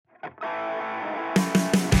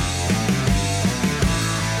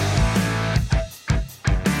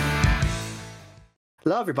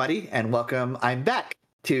Hello, everybody, and welcome. I'm back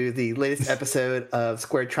to the latest episode of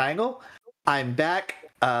Squared Triangle. I'm back.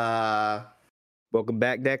 Welcome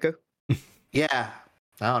back, Decker. Yeah,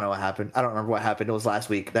 I don't know what happened. I don't remember what happened. It was last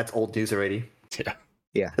week. That's old news already.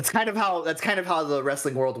 Yeah. That's kind of how the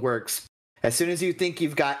wrestling world works. As soon as you think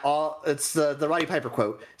you've got all, it's the Roddy Piper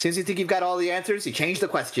quote. As soon as you think you've got all the answers, you change the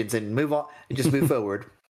questions and move on and just move forward.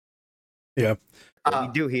 Yeah. What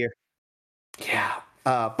we do here. Yeah.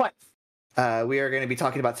 But we are going to be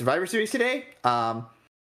talking about Survivor Series today.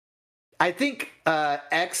 I think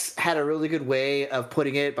X had a really good way of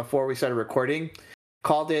putting it before we started recording.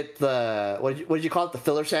 Called it the what did you call it? The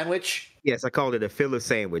filler sandwich? Yes, I called it a filler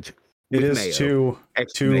sandwich. It is mayo.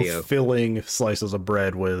 two Mayo. filling slices of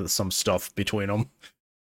bread with some stuff between them.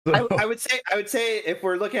 I would say if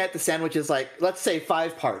we're looking at the sandwiches, like let's say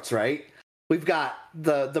 5 parts, right? We've got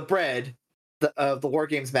the bread of the War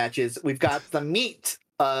Games matches. We've got the meat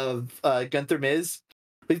of Gunther Miz.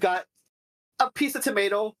 We've got a piece of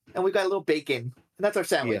tomato, and we've got a little bacon, and that's our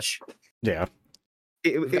sandwich. Yeah.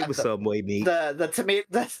 It was Subway meat.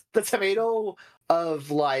 The tomato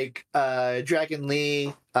of like Dragon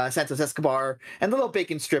Lee, Santos Escobar, and the little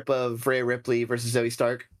bacon strip of Rhea Ripley versus Zoe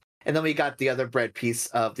Stark. And then we got the other bread piece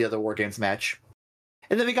of the other War Games match.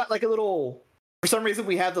 And then we got like a little, for some reason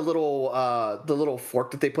we have the little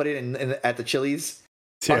fork that they put in at the Chili's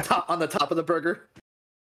on the top of the burger.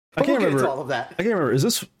 I can't remember all of that. I can't remember. Is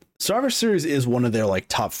this Survivor Series is one of their like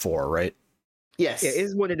top 4, right? Yes. Yeah,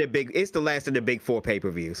 it's one of the big. It's the last of the big 4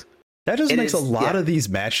 pay-per-views. That just makes a lot yeah. of these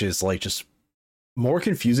matches like just more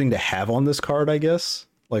confusing to have on this card, I guess.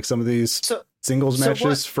 Like some of these singles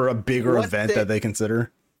matches for a bigger event that they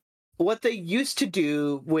consider. What they used to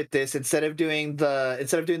do with this, instead of doing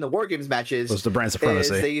the War Games matches, was the brand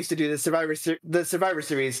supremacy. They used to do the Survivor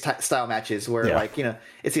Series style matches where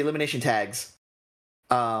it's the elimination tags.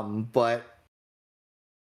 But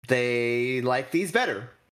they like these better.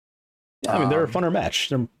 I mean, they're a funner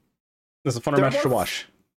match. It's a funner match to watch.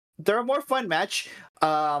 They're a more fun match.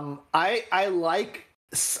 I would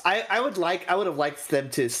have liked them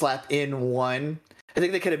to slap in one. I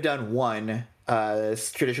think they could have done one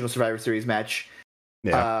traditional Survivor Series match.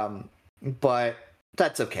 Yeah. But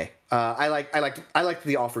that's okay. I liked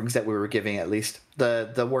the offerings that we were giving. At least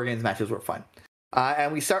the War Games matches were fun.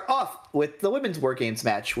 And we start off with the women's War Games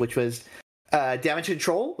match, which was Damage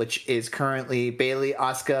Control, which is currently Bayley,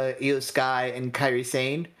 Asuka, Io Sky, and Kairi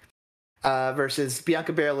Sane, versus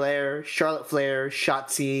Bianca Belair, Charlotte Flair,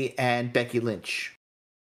 Shotzi, and Becky Lynch.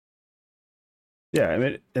 Yeah, I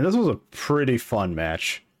mean, and this was a pretty fun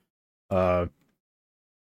match. We'll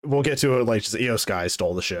get to it. Like, just Io Sky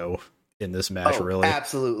stole the show in this match, really.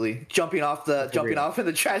 Absolutely, jumping off in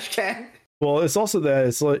the trash can. Well, it's also that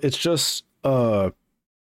it's just that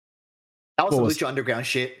was some Lucha Underground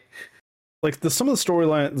shit. Like some of the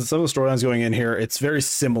storylines going in here, it's very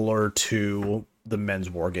similar to the men's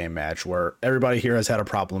War Game match, where everybody here has had a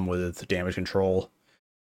problem with Damage Control,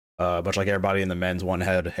 much like everybody in the men's one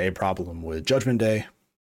had a problem with Judgment Day.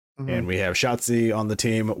 Mm-hmm. And we have Shotzi on the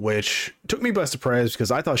team, which took me by surprise because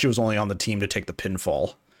I thought she was only on the team to take the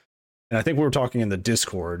pinfall, and I think we were talking in the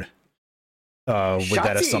Discord with Shotzi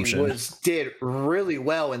that assumption. Did really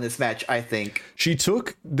well in this match. I think she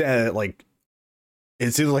took that like.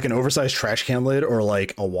 It's either like an oversized trash can lid or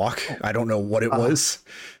like a walk. I don't know what it was,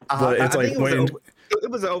 but it's like it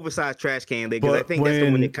was an oversized trash can lid because I think that's the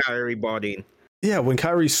one that Kairi bought in. Yeah, when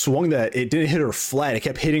Kairi swung that, it didn't hit her flat. It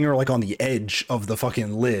kept hitting her like on the edge of the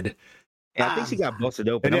fucking lid. And I think she got busted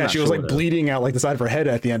open. And yeah, she was like bleeding out like the side of her head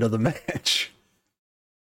at the end of the match.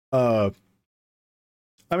 I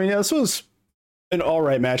mean, yeah, this was an all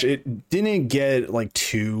right match. It didn't get like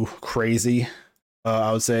too crazy.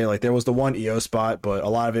 I would say like there was the one EO spot, but a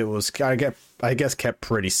lot of it was I guess kept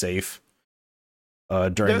pretty safe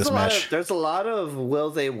during this match. There's a lot of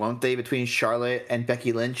will they, won't they between Charlotte and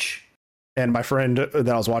Becky Lynch. And my friend that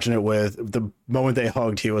I was watching it with, the moment they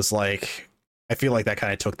hugged, he was like, I feel like that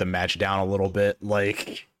kind of took the match down a little bit.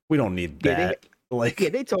 Like, we don't need that.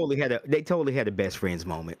 They totally had a best friends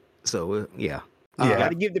moment. So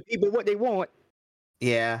gotta give the people what they want.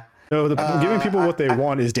 Yeah. No, giving people what they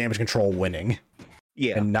want is Damage Control winning.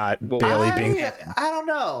 Yeah, and not Bayley being. I don't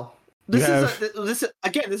know. This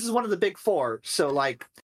is one of the big 4. So like,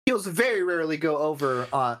 heels very rarely go over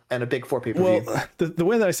in a big 4 pay-per-view. Well, the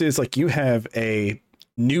way that I see it is like you have a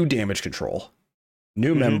new Damage Control,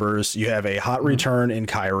 new members. You have a hot return in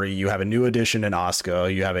Kairi. You have a new addition in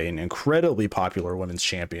Asuka. You have an incredibly popular women's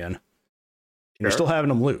champion. And you're still having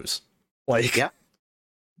them lose. Like, yeah.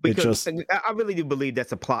 Because I really do believe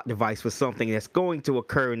that's a plot device for something that's going to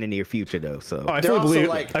occur in the near future, though. So I fully believe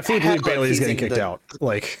Bayley's getting kicked out.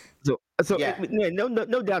 Like, so So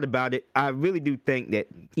no doubt about it. I really do think that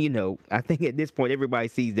I think at this point everybody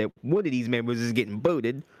sees that one of these members is getting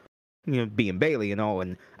booted, being Bailey and all,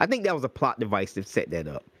 and I think that was a plot device to set that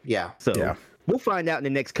up. Yeah. So we'll find out in the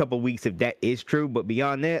next couple of weeks if that is true. But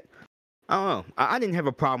beyond that, I don't know. I didn't have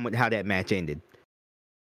a problem with how that match ended.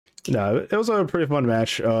 No, it was a pretty fun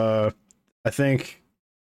match. I think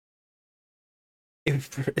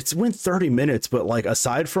it's went 30 minutes, but like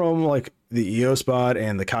aside from like the EO spot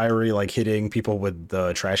and the Kairi like hitting people with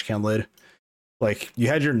the trash can lid, like you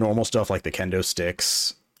had your normal stuff like the kendo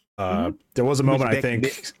sticks. There was a moment I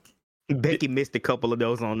think Becky missed a couple of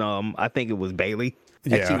those on I think it was Bailey.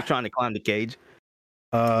 Yeah, she was trying to climb the cage.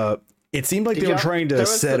 It seemed like they were trying to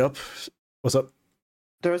set up. What's up?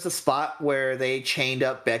 There was a spot where they chained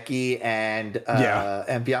up Becky and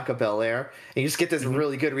Bianca Belair, and you just get this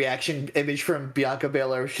really good reaction image from Bianca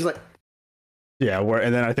Belair. She's like,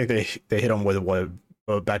 and then I think they hit them with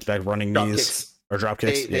back-to-back running knees kicks. Or drop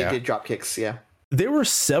kicks. They did drop kicks. Yeah. There were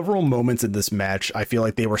several moments in this match. I feel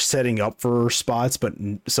like they were setting up for spots, but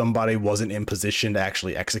somebody wasn't in position to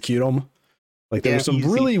actually execute them. Like there were some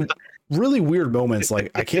really weird moments.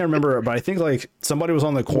 Like I can't remember, but I think like somebody was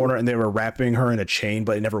on the corner and they were wrapping her in a chain,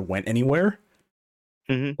 but it never went anywhere.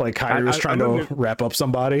 Like Kairi was trying to wrap up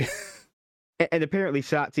somebody. And apparently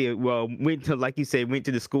Shotzi, went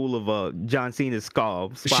to the school of John Cena's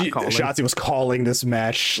spot calling. Shotzi was calling this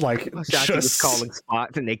match like Shotzi was calling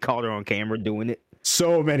spots, and they caught her on camera doing it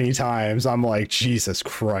so many times. I'm like, Jesus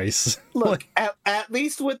Christ. Look, at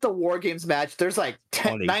least with the War Games match, there's like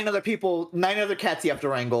 9 other cats you have to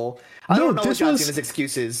wrangle. I don't know what John Cena's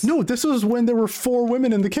excuse is. No, this was when there were 4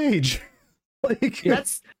 women in the cage. Like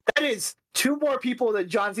that is 2 more people that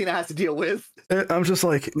John Cena has to deal with. I'm just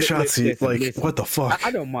like, Shotzi, listen, what the fuck?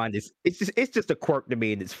 I don't mind this. It's just a quirk to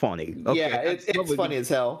me, and it's funny. Okay? Yeah, it's funny as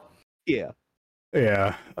hell. Yeah.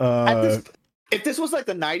 Yeah. If this was like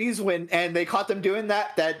the 90s and they caught them doing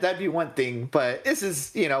that'd be one thing. But this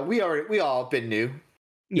is, we all been new.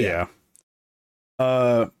 Yeah.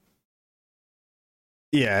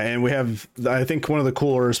 Yeah, and we have, I think one of the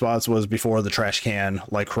cooler spots was before the trash can,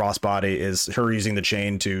 like crossbody, is her using the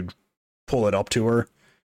chain to pull it up to her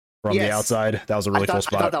from the outside. That was a really cool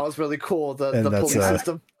spot. I thought that was really cool, the pulley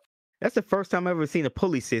system. That's the first time I've ever seen a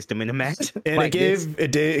pulley system in a match. And like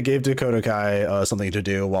it gave Dakota Kai something to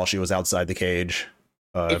do while she was outside the cage.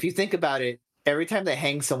 If you think about it, every time they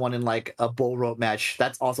hang someone in like a bull rope match,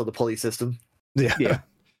 that's also the pulley system. Yeah.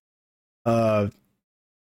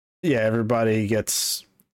 Everybody gets.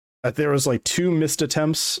 There was like 2 missed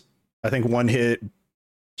attempts. I think one hit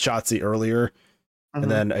Shotzi earlier, and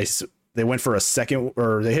then they went for a second,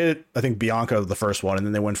 or they hit I think Bianca the first one, and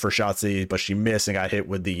then they went for Shotzi, but she missed and got hit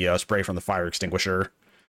with the spray from the fire extinguisher.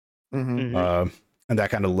 And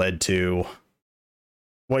that kind of led to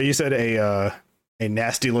what you said, a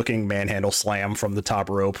nasty looking manhandle slam from the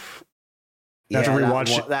top rope.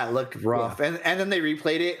 That looked rough. And then they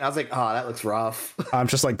replayed it, and I was like, oh, that looks rough. I'm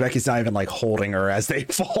just like, Becky's not even like holding her as they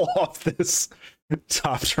fall off this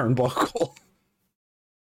top turnbuckle.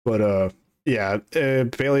 But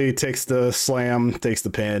Bailey takes the slam, takes the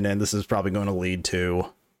pin, and this is probably going to lead to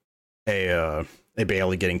a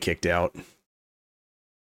Bailey getting kicked out.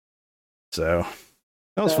 So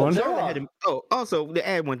that was fun. Also to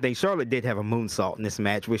add one thing, Charlotte did have a moonsault in this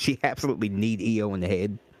match where she absolutely kneed EO in the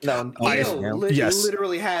head. No, EO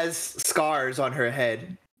literally has scars on her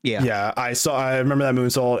head. Yeah. I remember that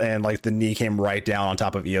moonsault, and like the knee came right down on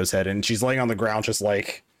top of EO's head, and she's laying on the ground just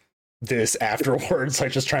like this afterwards,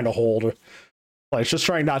 like just trying to hold, like just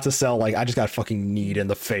trying not to sell. Like I just got fucking kneed in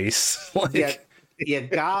the face. Like you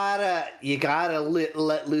gotta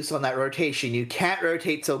let loose on that rotation. You can't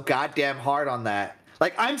rotate so goddamn hard on that.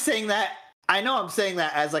 Like I'm saying that, I know I'm saying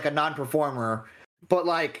that as like a non-performer, but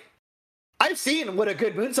like I've seen what a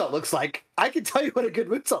good moonsault looks like. I can tell you what a good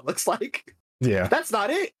moonsault looks like. Yeah, that's not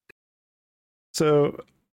it. So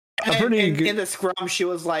in the scrum, she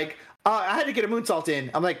was like, I had to get a moonsault in.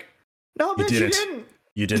 I'm like, no, bitch, you didn't.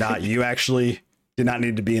 You did not. You actually did not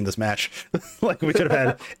need to be in this match. Like we could have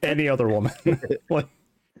had any other woman. Like,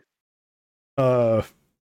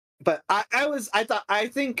 but I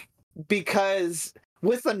think because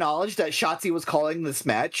with the knowledge that Shotzi was calling this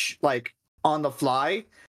match like on the fly,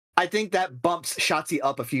 I think that bumps Shotzi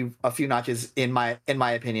up a few notches in my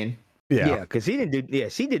opinion. Yeah, because she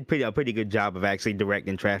did a pretty good job of actually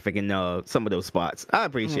directing traffic in some of those spots. I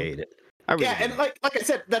appreciate it. And like I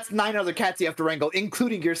said, that's 9 other cats you have to wrangle,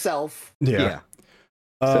 including yourself. Yeah.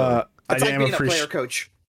 So it's like being a player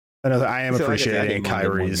coach. I am appreciating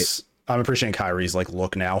Kairi's. I'm appreciating Kairi's like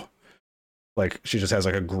look now. Like she just has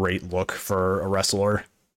like a great look for a wrestler.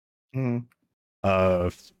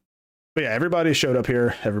 But yeah, everybody showed up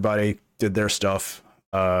here. Everybody did their stuff.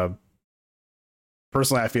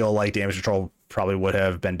 Personally, I feel like Damage Control probably would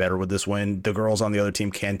have been better with this win. The girls on the other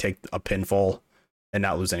team can take a pinfall and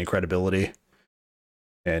not lose any credibility.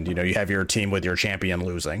 And, you know, you have your team with your champion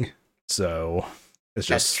losing. So it's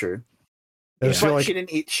just... That's true. I just feel like she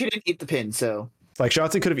didn't eat the pin, so... Like,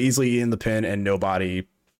 Shotzi could have easily eaten the pin and nobody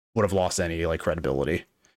would have lost any, like, credibility.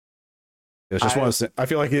 It was just I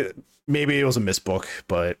feel like maybe it was a misbook,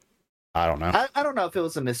 but I don't know. I don't know if it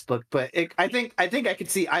was a misbook, but I think I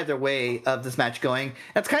could see either way of this match going.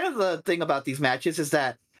 That's kind of the thing about these matches, is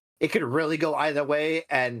that it could really go either way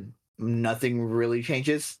and nothing really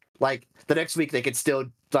changes. Like, the next week they could still,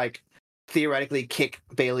 like, theoretically kick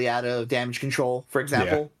Bayley out of Damage Control, for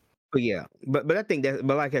example. But I think that,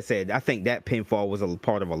 but like I said, I think that pinfall was a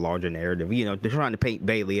part of a larger narrative. You know, they're trying to paint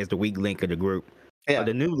Bayley as the weak link of the group,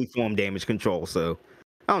 the newly formed Damage Control. So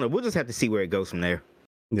I don't know. We'll just have to see where it goes from there.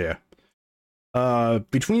 Yeah.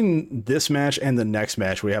 Between this match and the next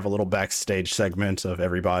match, we have a little backstage segment of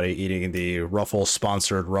everybody eating the Ruffle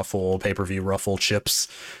sponsored Ruffle pay-per-view Ruffle chips,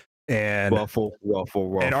 and Ruffle.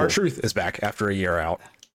 And R-Truth is back after a year out.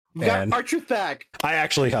 We got R-Truth back. I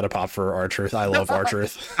actually had a pop for R-Truth. I love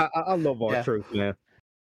R-Truth. I love R-Truth, man.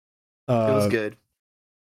 It was good.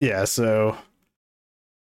 Yeah, so...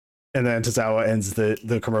 And then Tozawa ends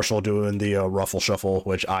the commercial doing the Ruffle Shuffle,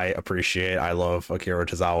 which I appreciate. I love Akira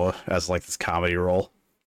Tozawa as, like, this comedy role.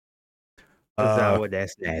 Tozawa,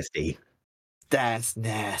 that's nasty. That's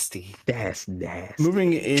nasty. That's nasty.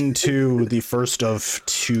 Moving into the first of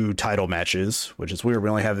two title matches, which is weird. We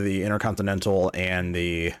only have the Intercontinental and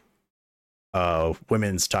the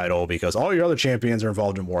women's title because all your other champions are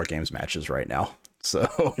involved in War Games matches right now. So,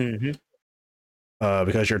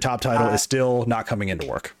 because your top title is still not coming into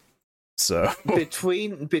work. So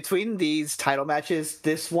between these title matches,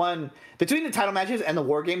 between the title matches and the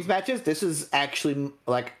War Games matches, this is actually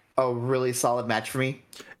like a really solid match for me.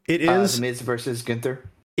 It is Miz versus Gunther.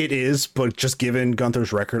 It is, but just given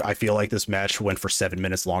Gunther's record, I feel like this match went for 7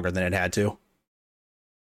 minutes longer than it had to.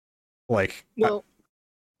 Like, well,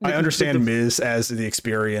 I understand Miz as the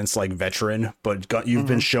experienced, like, veteran, but you've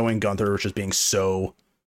been showing Gunther just being so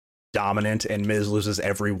dominant, and Miz loses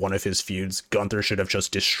every one of his feuds. Gunther should have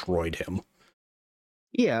just destroyed him.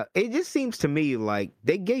 Yeah, it just seems to me like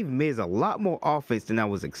they gave Miz a lot more offense than I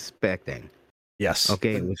was expecting. Yes.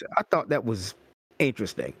 Okay, I thought that was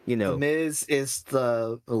interesting. You know, Miz is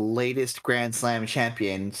the latest Grand Slam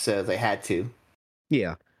champion, so they had to.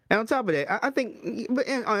 Yeah, and on top of that, I think, but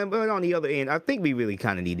on the other end, I think we really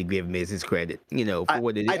kind of need to give Miz his credit. You know, for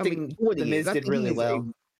what it is. I think the Miz did really well.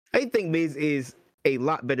 I think Miz is a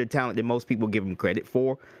lot better talent than most people give him credit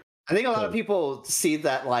for. I think a lot of people see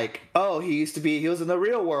that like, oh, he was in the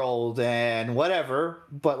real world and whatever,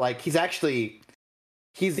 but like he's been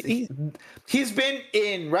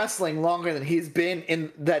in wrestling longer than he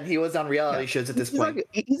was on reality shows at this point.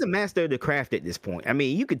 He's a master of the craft at this point. I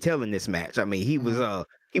mean, you could tell in this match. I mean, he was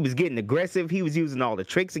getting aggressive. He was using all the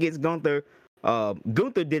tricks against Gunther.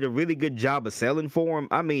 Gunther did a really good job of selling for him.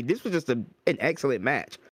 I mean, this was just an excellent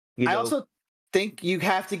match. You know? I also think you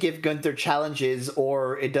have to give Gunther challenges,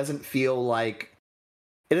 or it doesn't feel like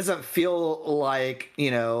you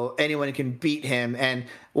know, anyone can beat him. And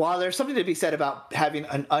while there's something to be said about having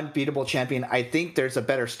an unbeatable champion, I think there's a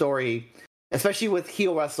better story, especially with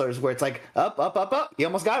heel wrestlers, where it's like up. He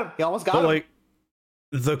almost got him. Like,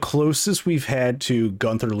 the closest we've had to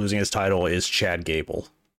Gunther losing his title is Chad Gable,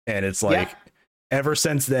 and it's like. Yeah. Ever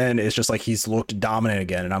since then, it's just like he's looked dominant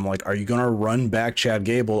again. And I'm like, are you going to run back Chad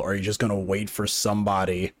Gable, or are you just going to wait for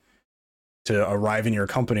somebody to arrive in your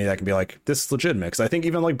company that can be like, this is legitimate? Because I think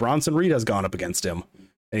even like Bronson Reed has gone up against him,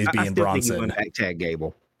 and he's beating Bronson. Think you run back Chad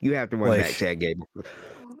Gable. You have to run back Chad Gable.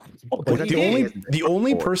 Like, the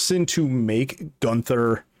only person to make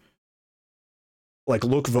Gunther like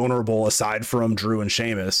look vulnerable aside from Drew and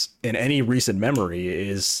Sheamus in any recent memory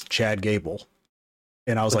is Chad Gable.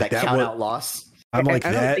 And I was like, that count out loss. I'm like,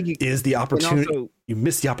 that is the opportunity. Also, you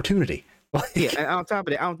missed the opportunity. Yeah, and on top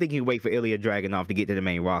of that, I don't think you wait for Ilya Dragunov to get to the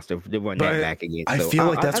main roster to run that back again. I feel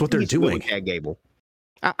like that's what they're doing. Chad Gable,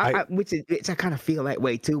 which I kind of feel that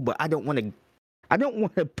way too, but I don't want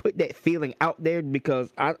to put that feeling out there because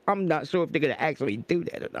I'm not sure if they're gonna actually do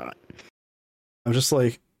that or not. I'm just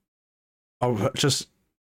like, just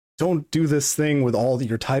don't do this thing with all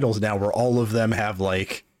your titles now, where all of them have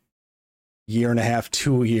like 1.5 to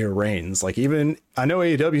 2 year reigns. Like, even I know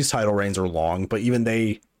AEW's title reigns are long, but even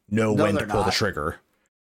they know when to pull the trigger.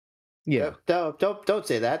 Yeah, don't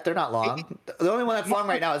say that. They're not long. The only one that's long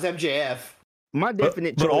right now is MJF. My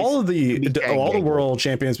definite but all of the world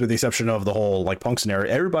champions, with the exception of the whole like Punk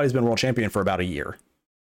scenario, everybody's been world champion for about a year.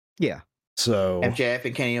 Yeah. So MJF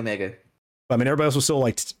and Kenny Omega. I mean, everybody else was still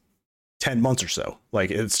like 10 months or so.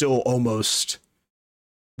 Like it's still almost.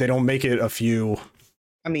 They don't make it a few.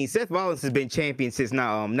 I mean, Seth Rollins has been champion since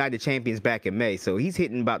Night of Champions back in May, so he's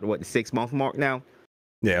hitting about the 6-month mark now.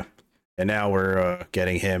 Yeah, and now we're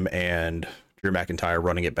getting him and Drew McIntyre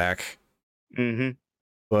running it back. Mm-hmm.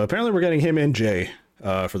 But apparently, we're getting him and Jay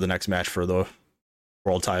for the next match for the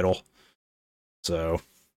world title. So,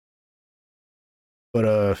 but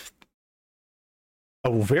a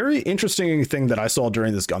very interesting thing that I saw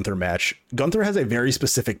during this Gunther match. Gunther has a very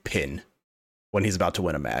specific pin when he's about to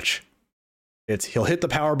win a match. He'll hit the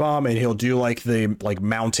power bomb and he'll do like the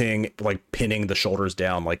mounting, like pinning the shoulders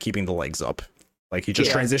down, like keeping the legs up. Like he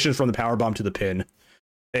just transitioned from the power bomb to the pin.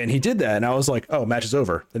 And he did that, and I was like, oh, match is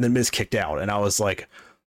over. And then Miz kicked out, and I was like,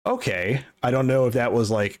 okay, I don't know if that was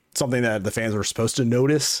like something that the fans were supposed to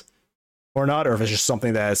notice or not, or if it's just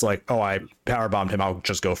something that's like, oh, I power bombed him, I'll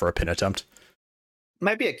just go for a pin attempt.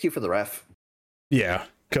 Might be a cue for the ref. Yeah,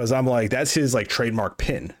 because I'm like, that's his like trademark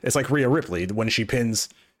pin. It's like Rhea Ripley. When she pins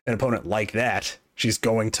an opponent like that, she's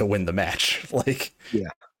going to win the match. Like, yeah,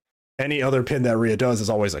 any other pin that Rhea does is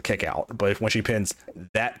always a kick out. But when she pins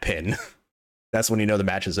that pin, that's when you know the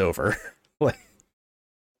match is over. Like,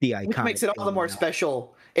 the iconic, which makes it all the more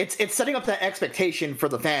special. It's setting up that expectation for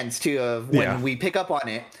the fans too of when we pick up on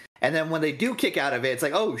it, and then when they do kick out of it, it's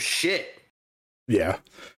like, oh shit. Yeah.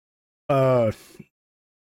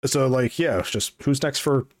 So like, yeah, it's just who's next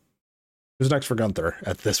for Gunther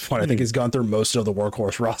at this point? I think he's gone through most of the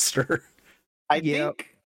workhorse roster. I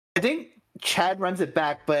think Chad runs it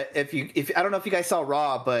back, but if I don't know if you guys saw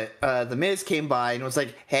Raw, but the Miz came by and was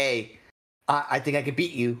like, hey, I think I could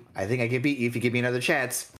beat you. I think I could beat you if you give me another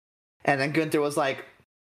chance. And then Gunther was like,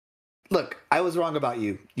 look, I was wrong about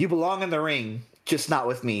you. You belong in the ring, just not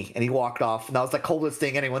with me. And he walked off. And that was the coldest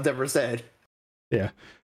thing anyone's ever said. Yeah.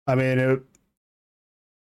 I mean, it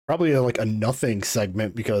probably like a nothing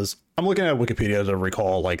segment, because I'm looking at Wikipedia to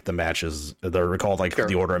recall like the matches,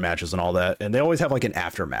 the order of matches and all that. And they always have like an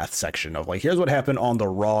aftermath section of like, here's what happened on the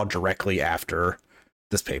Raw directly after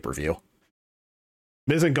this pay-per-view.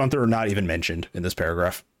 Miz and Gunther are not even mentioned in this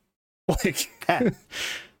paragraph. Like,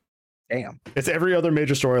 damn, it's every other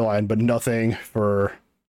major storyline, but nothing for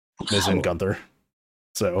Miz and Gunther.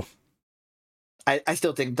 So, I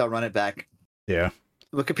still think they'll run it back. Yeah,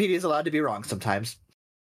 Wikipedia is allowed to be wrong sometimes.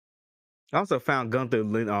 I also found Gunther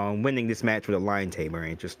winning this match with a lion tamer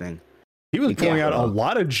interesting. He was pulling out a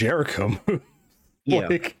lot of Jericho moves. Yeah,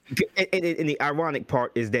 and the ironic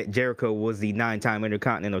part is that Jericho was the 9-time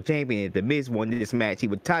Intercontinental Champion. If the Miz won this match, he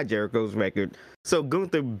would tie Jericho's record. So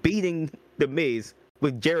Gunther beating the Miz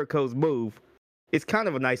with Jericho's move is kind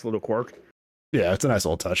of a nice little quirk. Yeah, it's a nice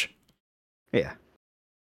little touch. Yeah.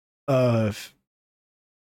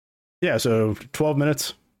 Yeah, so 12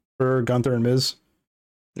 minutes for Gunther and Miz.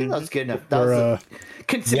 That was good enough. That was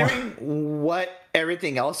considering what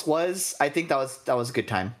everything else was, I think that was a good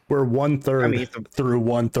time. We're 1/3 through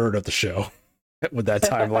 1/3 of the show with that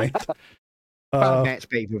time length. Match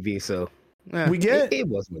pay-per-view, so we get it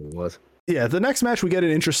was what it was. Yeah, the next match we get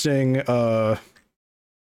an interesting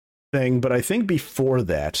thing, but I think before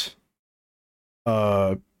that,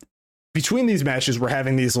 between these matches, we're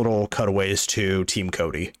having these little cutaways to Team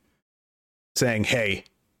Cody saying, "Hey,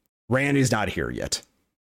 Randy's not here yet."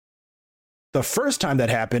 The first time that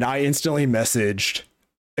happened, I instantly messaged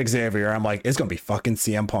Xavier. I'm like, it's going to be fucking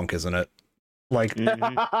CM Punk, isn't it? Like,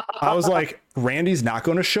 I was like, Randy's not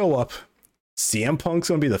going to show up. CM Punk's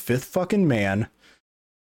going to be the 5th fucking man.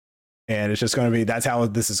 And it's just going to be, that's how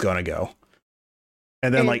this is going to go.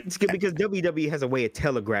 And then, like, it's good because WWE has a way of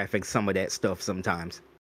telegraphing some of that stuff sometimes.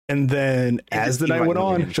 And then as the night went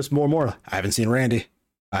on, just more and more, I haven't seen Randy.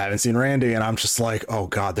 And I'm just like, oh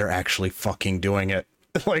God, they're actually fucking doing it.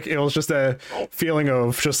 Like, it was just a feeling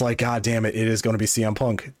of just like, God damn it, it is going to be CM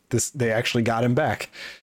Punk. They actually got him back.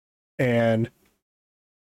 And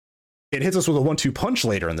it hits us with a 1-2 punch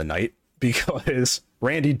later in the night because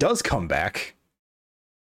Randy does come back.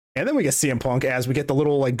 And then we get CM Punk as we get the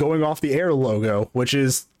little like going off the air logo, which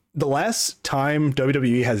is the last time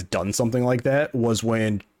WWE has done something like that was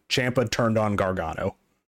when Ciampa turned on Gargano.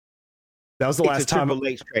 That was the last time. Triple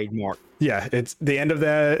H trademark. Yeah, it's the end of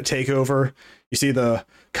that takeover. You see the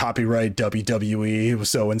copyright WWE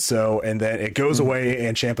so and so, and then it goes away,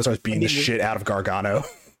 and Ciampa starts beating the shit out of Gargano.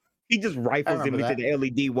 He just rifles him into the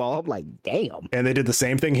LED wall. I'm like, damn. And they did the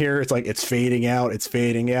same thing here. It's like it's fading out,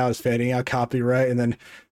 copyright, and then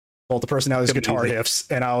the personality's guitar riffs,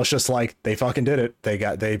 and I was just like, they fucking did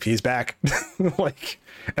it. He's back. Like,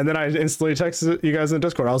 and then I instantly texted you guys in the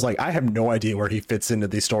Discord. I was like, I have no idea where he fits into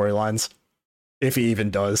these storylines. If he even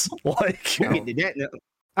does. Like, we'll get to that.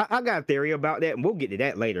 I got a theory about that, and we'll get to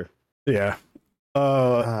that later. Yeah.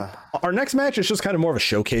 Our next match is just kind of more of a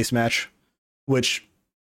showcase match, which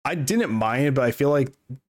I didn't mind, but I feel like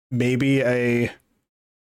maybe I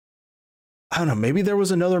don't know, maybe there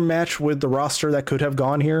was another match with the roster that could have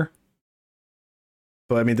gone here.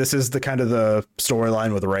 But I mean, this is the kind of the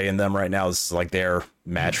storyline with Rey and them right now. This is like their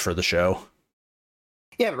match for the show.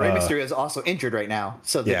 Yeah, but Rey Mysterio is also injured right now,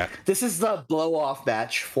 so this is the blow-off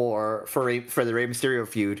match for the Rey Mysterio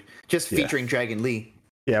feud, just featuring Dragon Lee.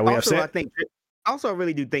 Yeah, we also, I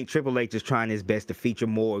really do think Triple H is trying his best to feature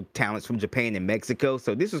more talents from Japan and Mexico.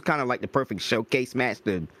 So this was kind of like the perfect showcase match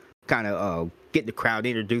to kind of get the crowd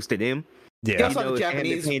introduced to them. Yeah, you also saw the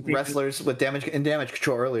Japanese wrestlers with damage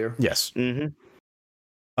control earlier. Yes. Mm-hmm.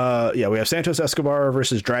 Yeah, we have Santos Escobar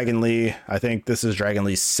versus Dragon Lee. I think this is Dragon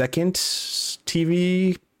Lee's second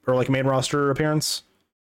TV or like main roster appearance.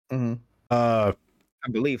 Mm-hmm. I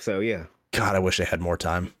believe so. Yeah. God, I wish they had more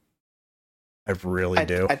time. I really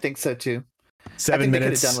do. I think so too. 7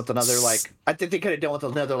 minutes. I think they could have done with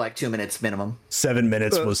another 2 minutes minimum. 7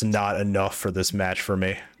 minutes was not enough for this match for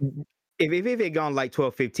me. If it had gone like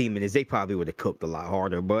 12, 15 minutes, they probably would have cooked a lot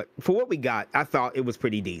harder. But for what we got, I thought it was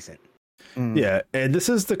pretty decent. Yeah, and this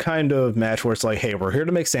is the kind of match where it's like, hey, we're here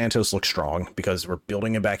to make Santos look strong because we're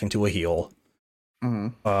building him back into a heel.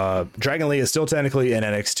 Dragon Lee is still technically in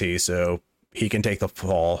NXT, so he can take the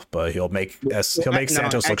fall, but he'll make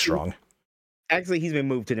Santos look strong. Actually, he's been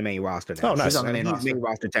moved to the main roster now. Oh, nice. He's on the main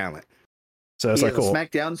roster talent. So it's like cool.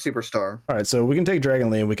 SmackDown superstar. All right, so we can take Dragon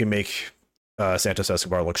Lee and we can make Santos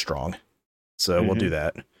Escobar look strong. So we'll do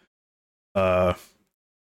that.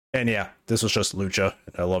 And yeah, this was just lucha.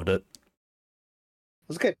 I loved it. It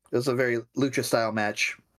was good. It was a very lucha style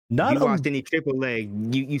match. Not you watched any Triple A,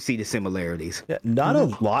 you see the similarities. Yeah, not a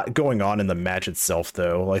lot going on in the match itself,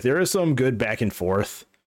 though. Like there is some good back and forth.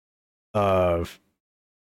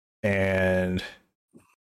 And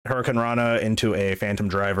Hurricane Rana into a Phantom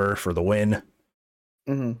Driver for the win.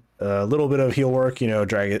 A little bit of heel work,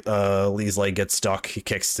 Dragon Lee's leg gets stuck. He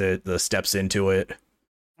kicks the steps into it.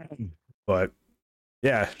 But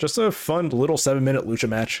yeah, just a fun little 7-minute lucha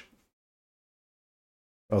match.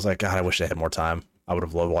 I was like, God, I wish they had more time. I would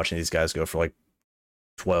have loved watching these guys go for like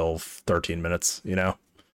 12, 13 minutes, Yeah.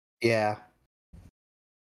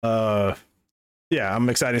 Yeah, I'm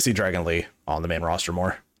excited to see Dragon Lee on the main roster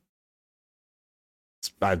more.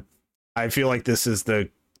 I feel like this is the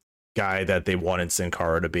guy that they wanted Sin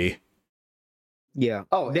Cara to be. Yeah.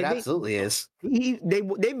 Oh, it absolutely is.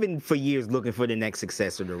 They've been for years looking for the next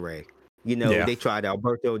successor to Rey. They tried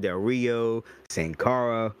Alberto Del Rio, Sin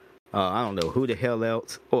Cara, I don't know who the hell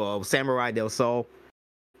else, or Samurai Del Sol.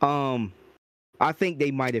 I think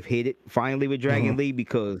they might have hit it finally with Dragon Lee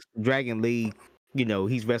because Dragon Lee,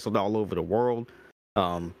 he's wrestled all over the world.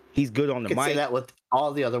 He's good on the mic. Say that with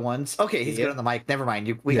all the other ones. Okay, he's good on the mic. Never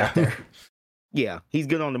mind, we got there. Yeah, he's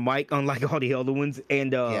good on the mic, unlike all the other ones.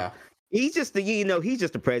 And he's just he's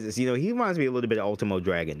just a presence. He reminds me a little bit of Ultimo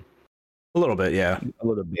Dragon. A little bit, yeah. A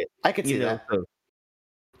little bit. I could see that. So,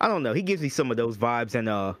 I don't know. He gives me some of those vibes, and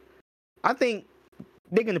I think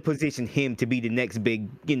they're gonna position him to be the next big,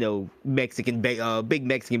 Mexican big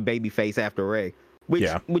Mexican baby face after Rey, which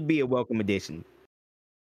would be a welcome addition.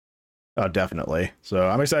 Oh, definitely. So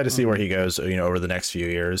I'm excited to see where he goes, over the next few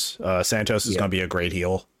years. Santos is going to be a great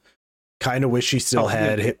heel. Kind of wish he still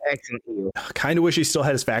had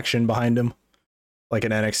his faction behind him, like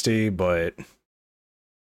in NXT, but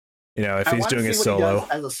if he's doing it solo,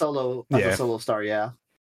 as a solo star, yeah.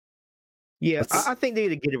 Yeah, I think they're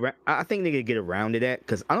gonna get around. I think they're gonna get around to that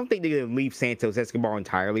because I don't think they're gonna leave Santos Escobar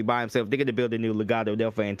entirely by himself. They're gonna build a new Legado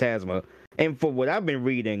del Fantasma, and for what I've been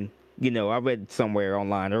reading, I read somewhere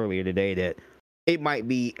online earlier today that it might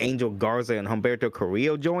be Angel Garza and Humberto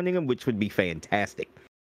Carrillo joining them, which would be fantastic.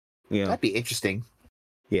 That'd be interesting.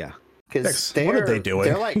 Yeah, because what are they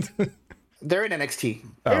doing? They're in NXT.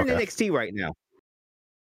 They're in NXT right now.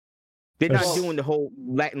 They're not doing the whole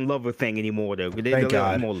Latin lover thing anymore, though. Thank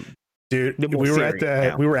God. Dude, we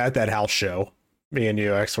were at that house show. Me and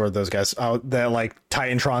UX were those guys that like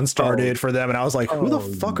Titantron started for them, and I was like, "Who the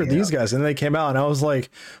fuck are these guys?" And then they came out, and I was like,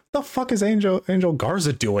 "What the fuck is Angel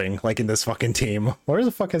Garza doing like in this fucking team? Where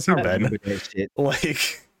the fuck has he been?"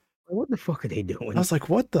 Like, what the fuck are they doing? I was like,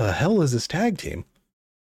 "What the hell is this tag team?"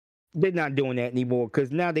 They're not doing that anymore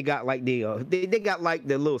because now they got like the they got like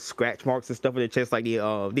the little scratch marks and stuff in their chest, like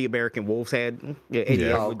the American Wolves had.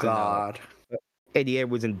 Oh God. Eddie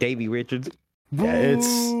Edwards and Davey Richards. Yeah, it's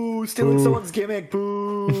stealing someone's gimmick.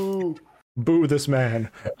 Boo! Boo this man.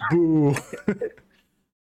 Boo.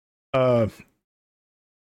 On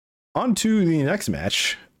to the next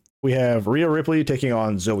match. We have Rhea Ripley taking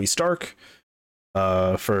on Zoe Stark.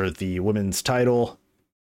 for the women's title.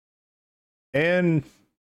 And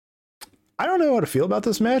I don't know how to feel about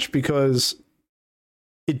this match because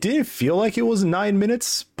it didn't feel like it was 9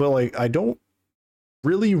 minutes, but like I don't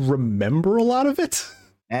really remember a lot of it.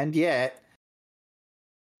 And yet,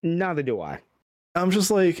 Neither do I. I'm just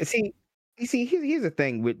like, Here's the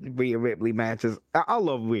thing with Rhea Ripley matches. I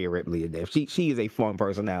love Rhea Ripley to death. She is a fun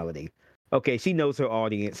personality. Okay, she knows her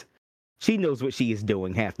audience. She knows what she is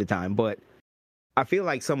doing half the time, but I feel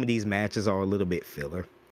like some of these matches are a little bit filler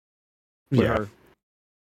for her.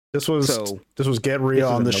 This was get Rhea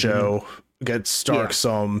on the show, get Stark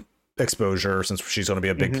some exposure since she's going to be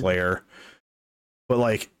a big player. But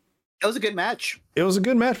like, it was a good match. It was a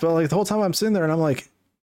good match, but like the whole time I'm sitting there and I'm like,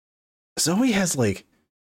 Zoe has like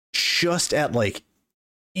just at like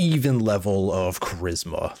even level of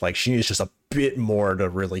charisma. Like she needs just a bit more to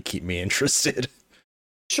really keep me interested.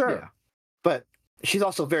 Sure. Yeah. But she's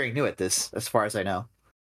also very new at this, as far as I know.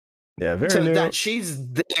 Yeah, very so new. That she's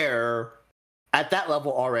there at that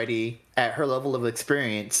level already, at her level of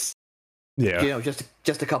experience. Yeah. You know, just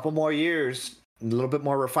a couple more years, a little bit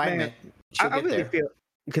more refinement. I really feel,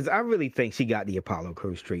 because I really think she got the Apollo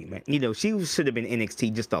Crews treatment. You know, she should have been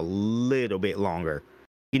NXT just a little bit longer,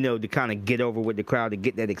 you know, to kind of get over with the crowd, to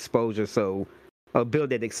get that exposure, so build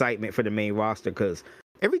that excitement for the main roster. Because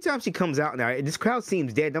every time she comes out now, this crowd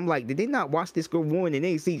seems dead. I'm like, did they not watch this girl woman in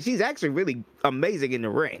NXT? She's actually really amazing in the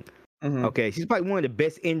ring. Mm-hmm. Okay, she's probably one of the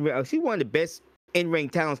best she's one of the best in-ring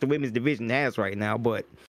talents the women's division has right now. But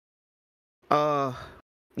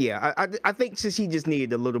yeah, I think she just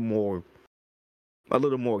needed a little more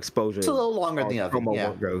exposure. It's a little longer than the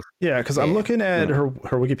other. Yeah, because I'm looking at her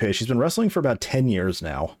wiki page. She's been wrestling for about 10 years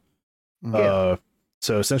now. Yeah.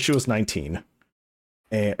 So since she was 19.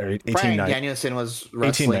 Bryan Danielson was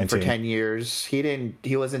wrestling for 10 years.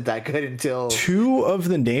 He wasn't that good until... Two of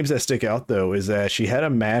the names that stick out though is that she had a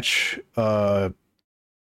match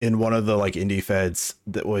in one of the like indie feds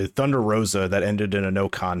that was Thunder Rosa that ended in a no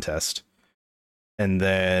contest. And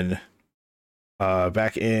then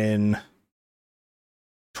back in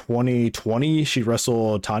 2020 she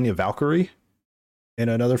wrestled Tanya Valkyrie in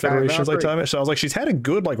another Federations like time. So I was like, she's had a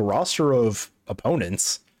good like roster of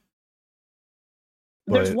opponents.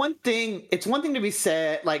 There's one thing. It's one thing to be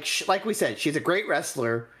said. Like we said, she's a great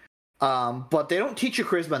wrestler, but they don't teach you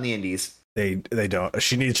charisma in the indies. They don't.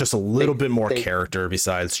 She needs just a little bit more character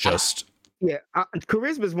besides just.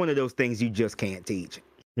 Charisma is one of those things you just can't teach.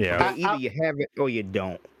 Yeah, either you have it or you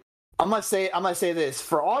don't. I'm gonna say this: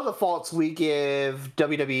 for all the faults we give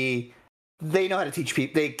WWE, they know how to teach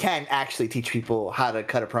people. They can actually teach people how to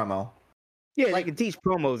cut a promo. Yeah, they can teach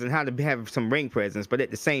promos and how to have some ring presence, but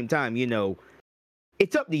at the same time, you know,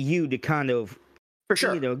 it's up to you to kind of, for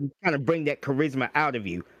sure, you know, kind of bring that charisma out of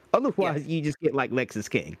you. Otherwise, you just get like Lexis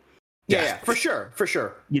King. Yeah, for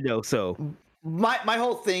sure. You know, so my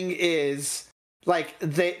whole thing is like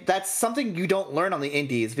that's something you don't learn on the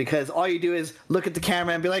indies, because all you do is look at the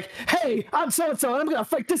camera and be like, "Hey, I'm so and so, and I'm gonna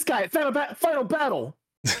fight this guy at final battle."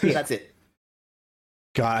 That's it.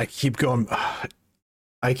 God, I keep going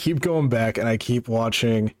back and I keep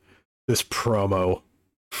watching this promo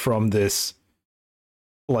from this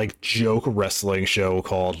like joke wrestling show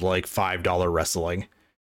called like $5 Wrestling,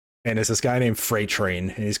 and it's this guy named Freight Train,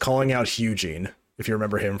 and he's calling out Eugene, if you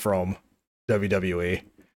remember him from WWE.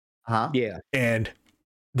 Yeah. And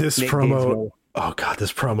this promo, oh god,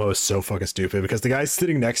 this promo is so fucking stupid, because the guy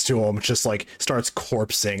sitting next to him just like starts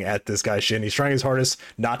corpsing at this guy's shit, and he's trying his hardest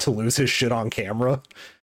not to lose his shit on camera.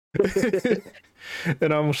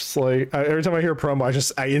 And I'm just like, every time I hear a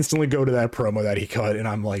promo, I instantly go to that promo that he cut, and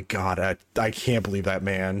I'm like, God, I can't believe that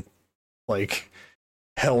man like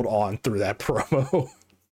held on through that promo.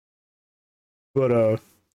 But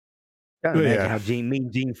how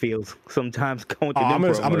Gene feels sometimes going through I'm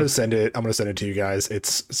gonna send it to you guys.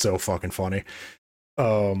 It's so fucking funny.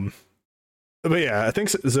 But yeah, I think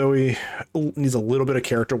Zoe needs a little bit of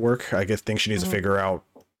character work. I think she needs to figure out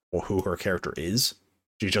who her character is.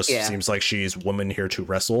 She just seems like she's woman here to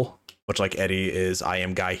wrestle, much like Eddie is I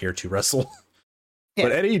am guy here to wrestle. Yeah.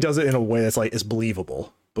 But Eddie does it in a way that's like, is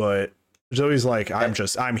believable. But Zoe's like,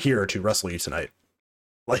 I'm here to wrestle you tonight.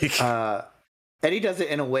 Like, Eddie does it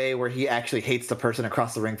in a way where he actually hates the person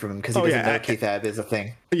across the ring from him, because he doesn't know Keith Ab is a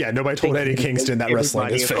thing. Yeah, nobody told Eddie Kingston that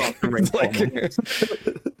wrestling is fake.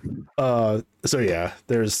 So yeah,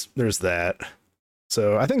 there's that.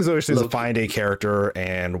 So I think Zoe needs to find a character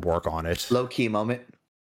and work on it. Low key moment.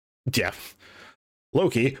 Yeah.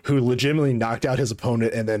 Loki, who legitimately knocked out his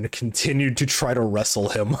opponent and then continued to try to wrestle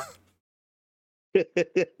him.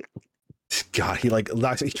 God, he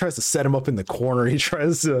tries to set him up in the corner. He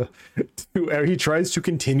tries to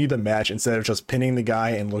continue the match instead of just pinning the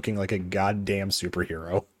guy and looking like a goddamn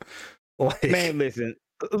superhero. Like, Man, listen,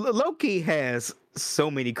 Loki has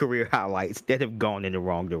so many career highlights that have gone in the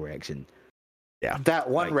wrong direction. Yeah, that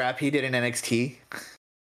one rap he did in NXT.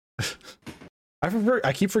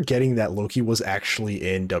 I keep forgetting that Loki was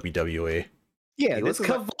actually in WWE. Yeah, it was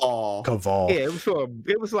Caval. Caval. Yeah,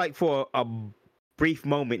 it was like for a brief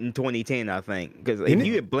moment in 2010, I think, because if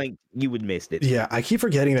you had blinked, you would missed it. Yeah, I keep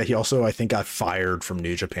forgetting that he also, I think, got fired from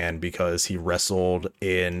New Japan because he wrestled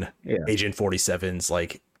in Agent 47's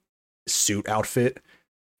like suit outfit,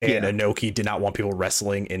 and Inoki did not want people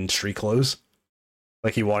wrestling in street clothes.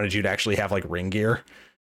 Like, he wanted you to actually have like ring gear.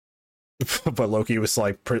 But Loki was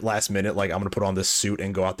like last minute, like, I'm gonna put on this suit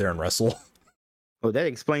and go out there and wrestle. Well, that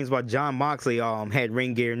explains why John Moxley had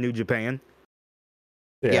ring gear in New Japan.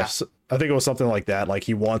 Yeah. So I think it was something like that. Like,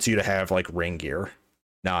 he wants you to have like ring gear,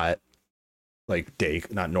 not like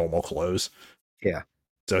not normal clothes. Yeah.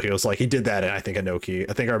 So he was like, he did that, and I think I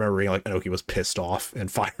remember reading like Inoki was pissed off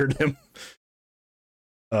and fired him.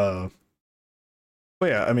 But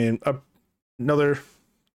yeah, I mean, another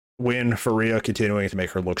win for Rhea, continuing to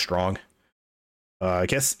make her look strong. I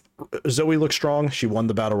guess Zoe looks strong. She won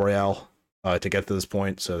the Battle Royale to get to this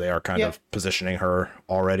point, so they are kind of positioning her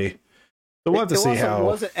already. So we'll have to see how. It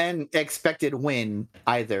wasn't an expected win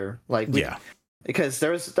either. Because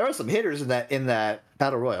there were some hitters in that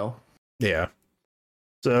Battle Royal. Yeah.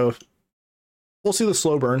 So we'll see the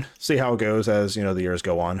slow burn, see how it goes as the years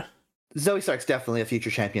go on. Zoe Stark's definitely a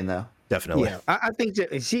future champion, though. Definitely. Yeah, I think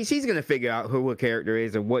that she's gonna figure out who her character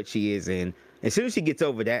is and what she is in. As soon as she gets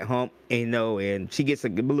over that hump, and she gets a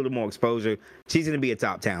little more exposure, she's gonna be a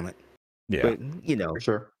top talent. Yeah, but for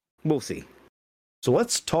sure, we'll see. So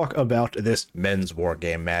let's talk about this men's war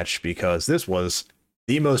game match, because this was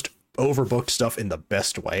the most overbooked stuff in the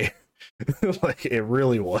best way. Like, it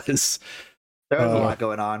really was. There was a lot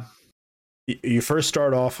going on. You first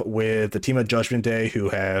start off with the team of Judgment Day, who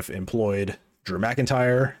have employed Drew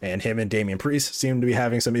McIntyre, and him and Damian Priest seem to be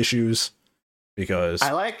having some issues because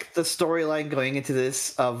I like the storyline going into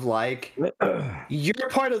this of like, you're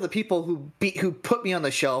part of the people who put me on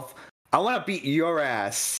the shelf. I want to beat your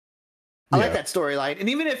ass. I like that storyline, and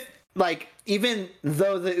even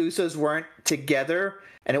though the Usos weren't together,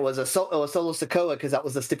 and it was Solo Sikoa, because that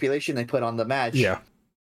was the stipulation they put on the match. Yeah,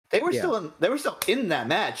 they were still in that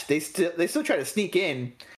match. They still tried to sneak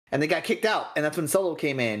in, and they got kicked out, and that's when Solo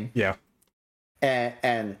came in. Yeah.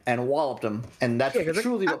 And walloped him, and that's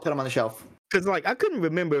truly what put him on the shelf. Because I couldn't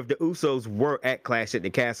remember if the Usos were at Clash at the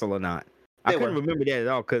Castle or not. I couldn't remember that at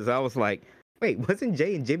all, because I was like, wait, wasn't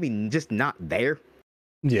Jay and Jimmy just not there?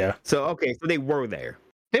 Yeah. So they were there.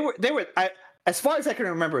 They were. As far as I can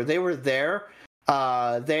remember, they were there.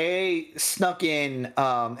 They snuck in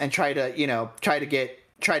and tried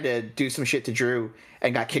to do some shit to Drew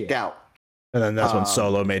and got kicked out. And then that's when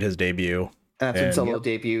Solo made his debut. And that's when Solo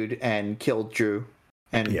debuted and killed Drew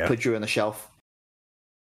and put Drew on the shelf.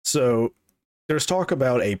 So there's talk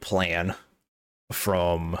about a plan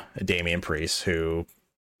from Damian Priest, who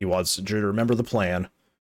he wants Drew to remember the plan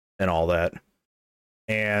and all that.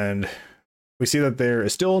 And we see that there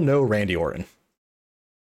is still no Randy Orton.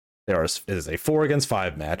 There is a 4 against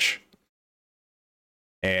 5 match.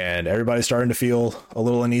 And everybody's starting to feel a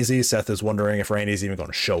little uneasy. Seth is wondering if Randy's even going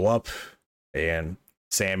to show up. And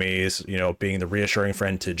Sammy's, being the reassuring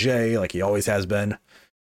friend to Jay, like he always has been.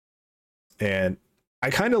 And I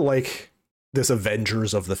kind of like this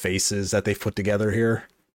Avengers of the Faces that they've put together here.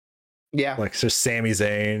 Yeah. Like, just Sami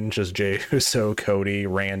Zayn, just Jey Uso, Cody,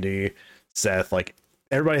 Randy, Seth. Like,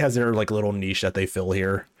 everybody has their, like, little niche that they fill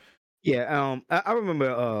here. Yeah, I remember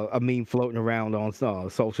a meme floating around on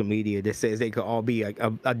social media that says they could all be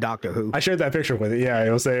a Doctor Who. I shared that picture with it. Yeah, it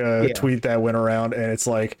was a tweet that went around, and it's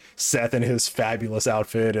like Seth in his fabulous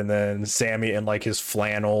outfit, and then Sammy in like his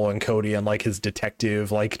flannel, and Cody in like his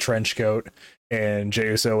detective like trench coat, and Jey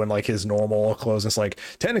Uso in like his normal clothes. And it's like,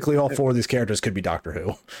 technically all 4 of these characters could be Doctor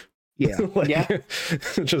Who. Yeah,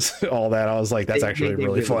 just all that. I was like, that's actually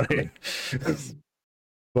really funny.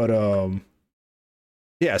 But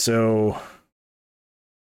yeah, so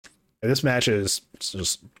this match is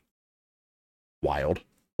just wild.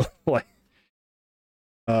 Like,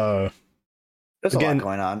 there's again, a lot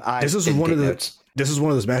going on. This is one of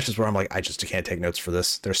those matches where I'm like, I just can't take notes for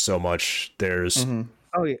this. There's so much. There's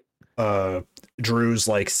Drew's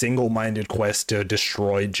like single-minded quest to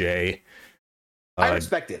destroy Jay. I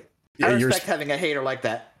respect it. I respect having a hater like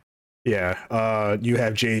that. Yeah. You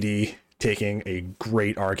have JD taking a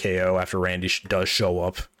great RKO after Randy does show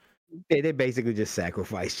up. They basically just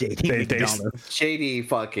sacrificed JD They- McDonough. JD They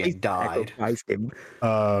fucking died. sacrificed him.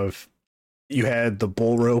 You had the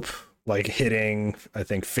bull rope like hitting, I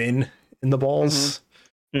think, Finn in the balls.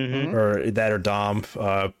 Mhm. Or that or Dom.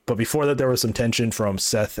 But before that, there was some tension from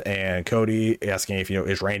Seth and Cody asking if,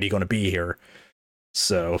 is Randy going to be here?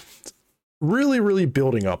 So really, really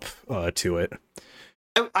building up to it.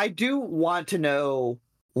 I do want to know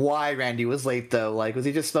why Randy was late though. Like, was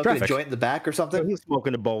he just smoking Traffic. a joint in the back or So something? he's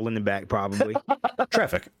smoking a bowl in the back, probably.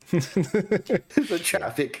 Traffic. The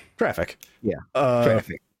traffic. Traffic. Yeah.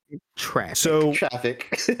 Traffic. Traffic. So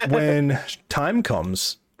Traffic. when time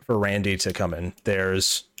comes for Randy to come in,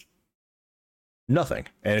 there's nothing.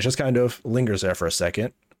 And it just kind of lingers there for a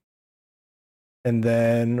second. And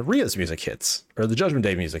then Rhea's music hits, or the Judgment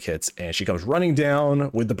Day music hits, and she comes running down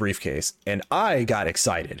with the briefcase. And I got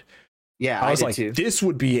excited. Yeah, I was did like, too. this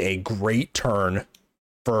would be a great turn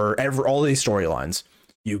for all these storylines.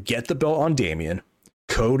 You get the belt on Damian.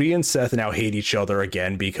 Cody and Seth now hate each other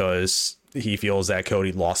again because he feels that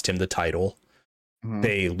Cody lost him the title. Mhm.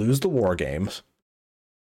 They lose the War Games.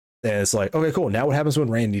 And it's like, okay, cool. Now what happens when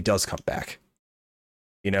Randy does come back?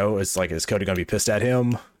 It's like, is Cody going to be pissed at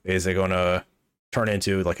him? Is it going to turn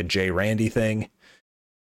into like a Jay Randy thing? and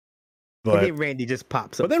But then Randy just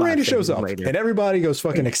pops up. then 5 Randy shows seconds up later. and everybody goes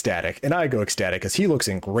fucking ecstatic. And I go ecstatic because he looks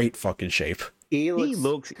in great fucking shape. He He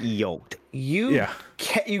looks yoked. You Yeah.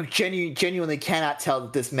 you genuinely cannot tell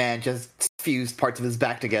that this man just fused parts of his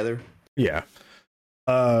back together. Yeah.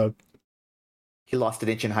 He lost an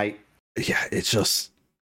inch in height. Yeah, it's just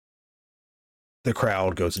the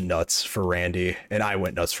crowd goes nuts for Randy, and I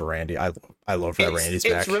went nuts for Randy. I love that Randy's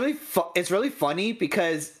back. It's really funny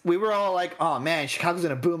because we were all like, "Oh man, Chicago's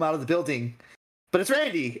gonna boom out of the building," but it's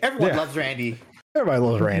Randy. Everyone Yeah. loves Randy. Everybody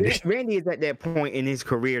loves Randy. Randy is at that point in his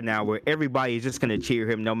career now where everybody is just going to cheer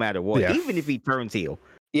him no matter what, Yeah. even if he turns heel.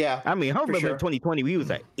 Yeah, I mean, I remember sure. in 2020 he was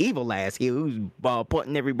an evil ass heel. He was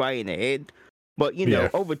putting everybody in the head. But Yeah.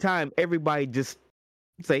 over time, everybody just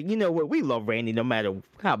say, you know what, we love Randy no matter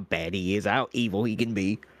how bad he is, how evil he can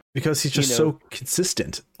be. Because he's just so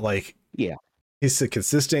consistent. Like, Yeah. he's a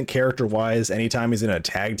consistent character wise. Anytime he's in a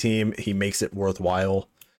tag team, he makes it worthwhile.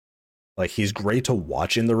 Like, he's great to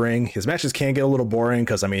watch in the ring. His matches can get a little boring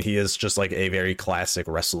because, I mean, he is just like a very classic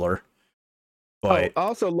wrestler. But I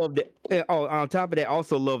also loved it. On top of that,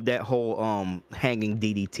 also loved that whole hanging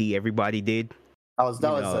DDT everybody did. that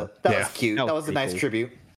was Yeah. cute. That That was was a pretty nice cool.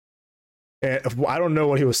 tribute. I don't know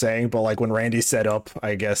what he was saying, but like when Randy set up,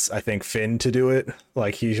 I think Finn to do it,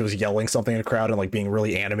 like he was yelling something in the crowd and like being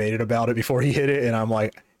really animated about it before he hit it, and I'm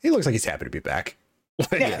like, he looks like he's happy to be back.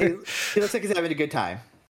 Like, Yeah, he looks like he's having a good time.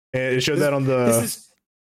 and it showed that on the.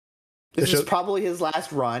 This is probably his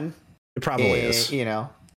last run. It probably is.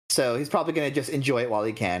 So he's probably gonna just enjoy it while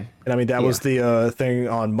he can. And I mean, that was the thing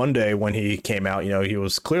on Monday when he came out. He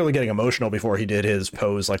was clearly getting emotional before he did his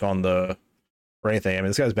pose, like on the or anything. I mean,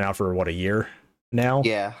 this guy's been out for what, a year now?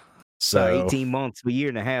 Yeah. So 18 months, a year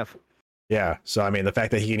and a half. yeah. So I mean, the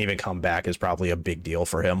fact that he can even come back is probably a big deal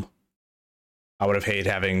for him. I would have hated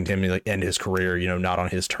having him like end his career, not on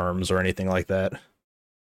his terms or anything like that.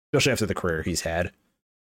 Especially after the career he's had,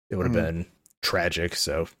 it would have been tragic.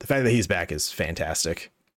 So the fact that he's back is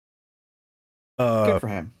fantastic. Good for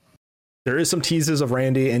him. There is some teases of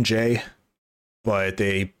Randy and Jay, but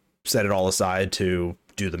they set it all aside to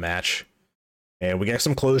do the match. And we get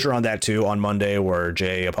some closure on that too on Monday, where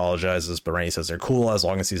Jay apologizes, but Randy says they're cool as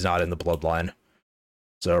long as he's not in the bloodline.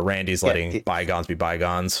 So Randy's letting bygones be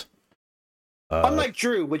bygones. Unlike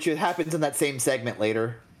Drew, which happens in that same segment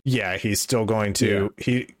later. Yeah, he's still going to.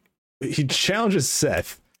 He challenges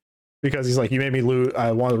Seth because he's like, "You made me lose.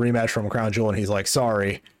 I won the rematch from Crown Jewel," and he's like,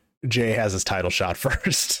 "Sorry, Jay has his title shot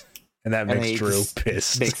first," and that makes Drew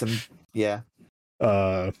pissed. Makes him, yeah.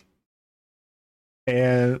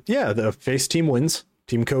 And yeah, the face team wins.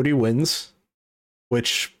 Team Cody wins,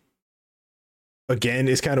 which again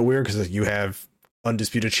is kind of weird because you have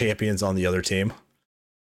undisputed champions on the other team,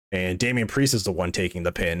 and Damian Priest is the one taking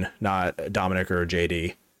the pin, not Dominic or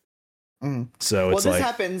JD. So it's this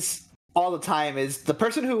happens all the time. Is the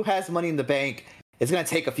person who has Money in the Bank is going to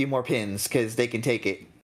take a few more pins because they can take it.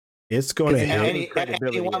 It's going to at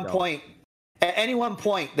any one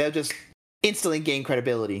point they'll just instantly gain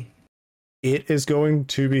credibility. It is going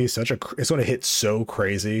to be it's going to hit so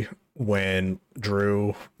crazy when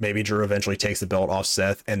Drew eventually takes the belt off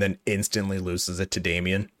Seth and then instantly loses it to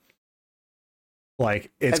Damian.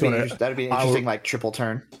 Like that'd be an interesting like triple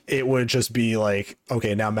turn. It would just be like,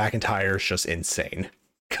 okay, now McIntyre's just insane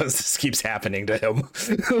because this keeps happening to him.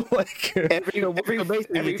 Like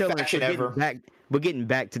every faction ever. We're getting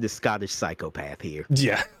back to the Scottish psychopath here.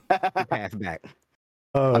 Yeah. The path back.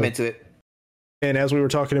 I'm into it. And as we were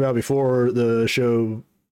talking about before the show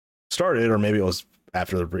started, or maybe it was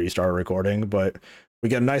after we started recording, but we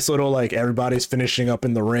get a nice little, like, everybody's finishing up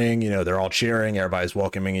in the ring. You know, they're all cheering. Everybody's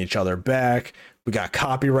welcoming each other back. We got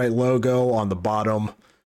copyright logo on the bottom.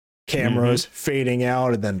 Cameras fading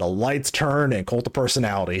out, and then the lights turn, and Cult of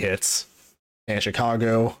Personality hits. And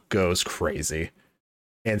Chicago goes crazy.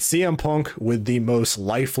 And CM Punk, with the most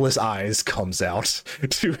lifeless eyes, comes out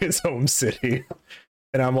to his home city.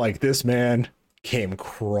 And I'm like, this man came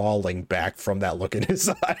crawling back from that look in his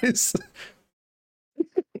eyes.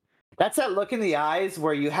 That's that look in the eyes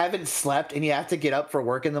where you haven't slept and you have to get up for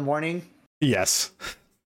work in the morning. Yes.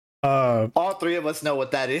 All three of us know what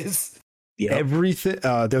that is. Yep. Everything.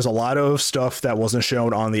 There's a lot of stuff that wasn't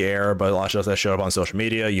shown on the air, but a lot of stuff that showed up on social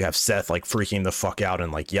media. You have Seth like freaking the fuck out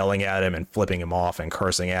and like yelling at him and flipping him off and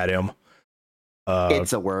cursing at him.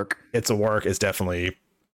 It's a work. It's a work. It's definitely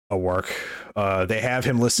a work. They have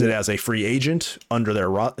him listed as a free agent under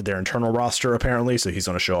their internal roster, apparently, so he's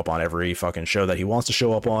going to show up on every fucking show that he wants to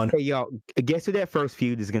show up on. Hey, y'all, guess who that first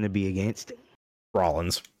feud is going to be against?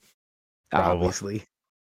 Rollins, probably. Obviously.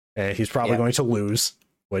 And he's probably going to lose,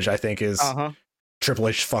 which I think is Triple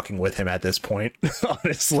H fucking with him at this point,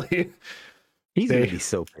 honestly. He's going to be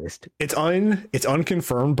so pissed. It's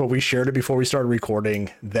unconfirmed, but we shared it before we started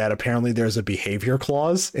recording that apparently there's a behavior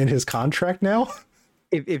clause in his contract now.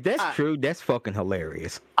 If that's true, that's fucking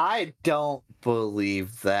hilarious. I don't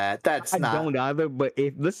believe that. I don't either, but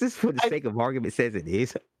if let's just for the sake of argument says it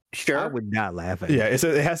is, sure, I would not laugh at it. Yeah, it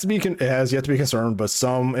has yet to be confirmed, but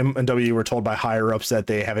some MW were told by higher ups that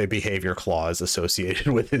they have a behavior clause associated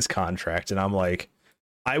with his contract, and I'm like,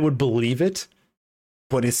 I would believe it,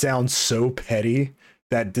 but it sounds so petty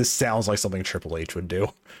that this sounds like something Triple H would do.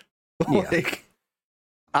 Yeah.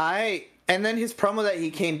 And then his promo that he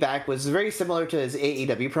came back was very similar to his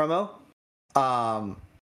AEW promo.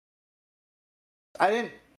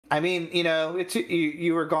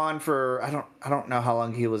 You were gone for I don't know how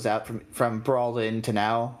long he was out from Brawl In to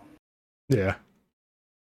now. Yeah.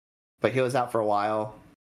 But he was out for a while.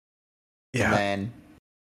 Yeah. And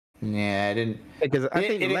then I didn't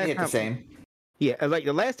hit the same. Yeah, like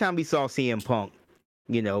the last time we saw CM Punk,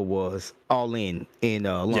 was All In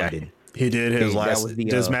London. Yeah. He did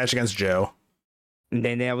his match against Joe. And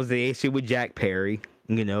then there was the issue with Jack Perry,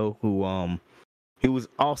 who he was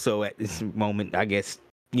also at this moment, I guess,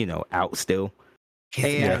 out still.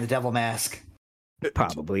 And the devil mask.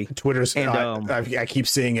 Probably. Twitter's and I keep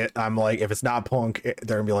seeing it. I'm like, if it's not Punk,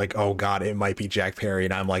 they're gonna be like, oh god, it might be Jack Perry,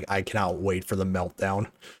 and I'm like, I cannot wait for the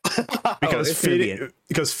meltdown.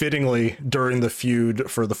 Because fittingly, during the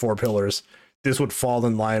feud for the Four Pillars, this would fall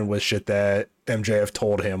in line with shit that MJF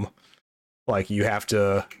told him. Like, you have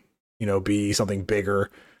to, be something bigger.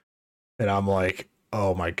 And I'm like,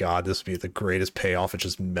 oh my god, this would be the greatest payoff. It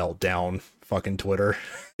just melt down fucking Twitter.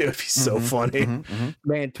 It would be so funny.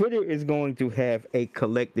 Man, Twitter is going to have a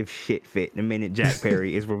collective shit fit the minute Jack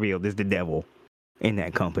Perry is revealed as the devil in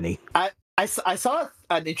that company. I saw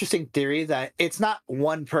an interesting theory that it's not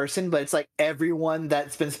one person, but it's like everyone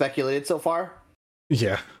that's been speculated so far.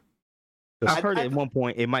 Yeah. I've heard at one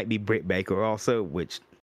point it might be Britt Baker also, which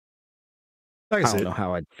I don't know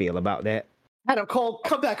how I'd feel about that. Adam Cole,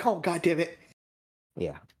 come back home, goddammit.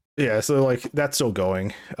 Yeah. Yeah, so like that's still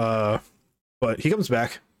going. But he comes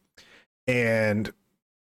back and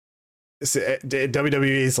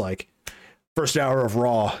WWE's like, first hour of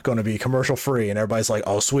Raw going to be commercial free, and everybody's like,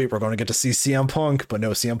 oh sweet, we're going to get to see CM Punk. But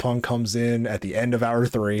no, CM Punk comes in at the end of hour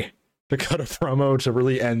 3 to cut a promo to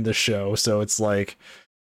really end the show. So it's like,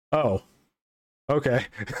 oh, okay.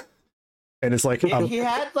 And it's like he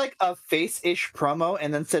had like a face-ish promo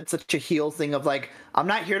and then said such a heel thing of like, I'm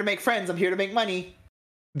not here to make friends, I'm here to make money.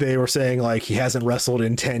 They were saying like he hasn't wrestled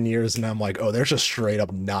in 10 years, and I'm like, oh, they're just straight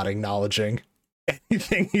up not acknowledging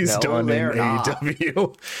anything he's done in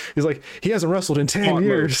AEW. He's like, he hasn't wrestled in 10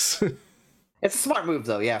 years. It's a smart move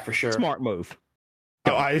though, yeah, for sure. Smart move.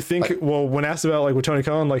 I think, when asked about like with Tony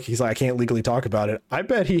Khan, like he's like, I can't legally talk about it. I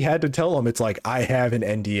bet he had to tell him it's like, I have an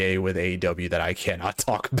NDA with AEW that I cannot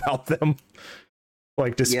talk about them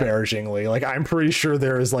like disparagingly. Like I'm pretty sure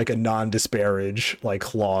there is like a non-disparage like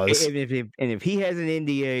clause. And if he has an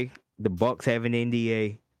NDA, the Bucks have an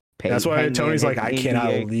NDA. That's why Tony's like, I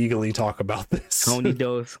cannot legally talk about this. Tony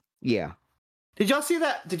does. Yeah. Did y'all see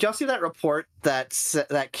that report that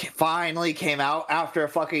finally came out after a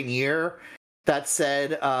fucking year? That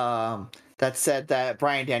said that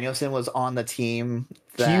Bryan Danielson was on the team.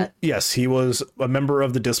 He was a member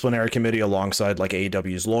of the disciplinary committee alongside like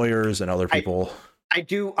AEW's lawyers and other people. I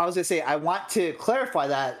was gonna say, I want to clarify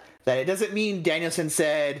that it doesn't mean Danielson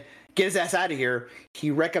said, get his ass out of here.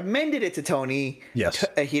 He recommended it to Tony. Yes.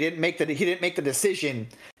 He didn't make the decision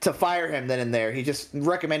to fire him then and there. He just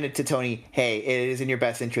recommended to Tony, hey, it is in your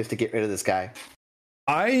best interest to get rid of this guy.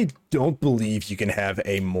 I don't believe you can have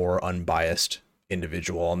a more unbiased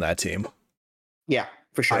individual on that team. Yeah,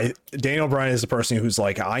 for sure. Daniel Bryan is the person who's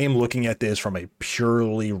like, I am looking at this from a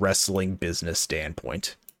purely wrestling business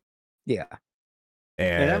standpoint. Yeah.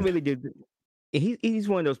 And I really do. He's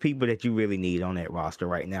one of those people that you really need on that roster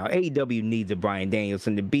right now. AEW needs a Bryan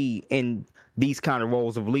Danielson to be in these kind of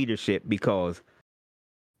roles of leadership, because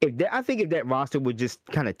I think if that roster would just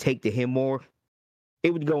kind of take to him more,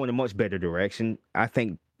 it would go in a much better direction. I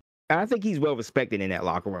think he's well respected in that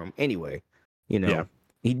locker room anyway. You know, Yeah.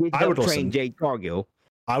 He did help train Jade Cargill.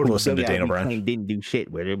 I would listen to Daniel Bryan. Didn't do shit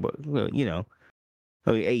with her, but you know,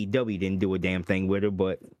 AEW didn't do a damn thing with her.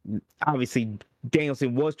 But obviously,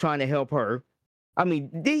 Danielson was trying to help her. I mean,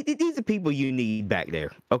 these are people you need back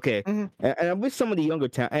there, okay? Mm-hmm. And I wish some of the younger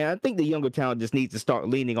talent, and I think the younger talent just needs to start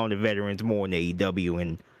leaning on the veterans more in AEW,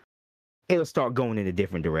 and it'll start going in a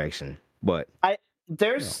different direction. But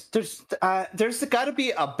there's got to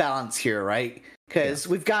be a balance here, right? Because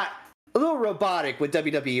we've got a little robotic with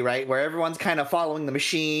WWE, right, where everyone's kind of following the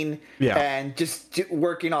machine and just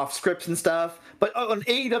working off scripts and stuff. But on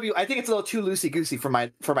AEW, I think it's a little too loosey goosey for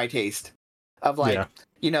my taste. Of like,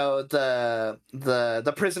 you know,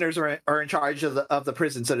 the prisoners are in charge of the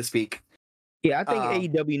prison, so to speak. Yeah, I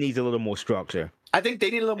think AEW needs a little more structure. I think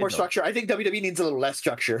they need a little more structure. I think WWE needs a little less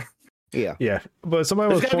structure. Yeah. But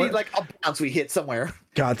somebody There's gotta be like a bounce we hit somewhere.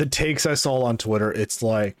 God, the takes I saw on Twitter, it's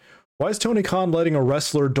like, why is Tony Khan letting a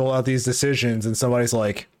wrestler dole out these decisions? And somebody's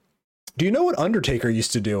like, do you know what Undertaker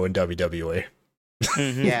used to do in WWE?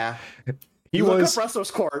 Mm-hmm. Yeah. Look up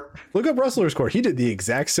Wrestler's Court. Look up Wrestler's Court. He did the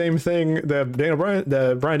exact same thing that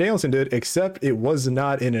Bryan Danielson did, except it was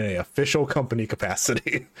not in an official company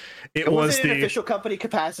capacity. It was in an official company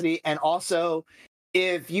capacity, and also,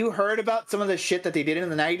 if you heard about some of the shit that they did in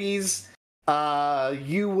the 90s,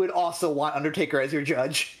 you would also want Undertaker as your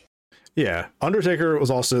judge. Yeah, Undertaker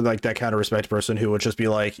was also like that kind of respect person who would just be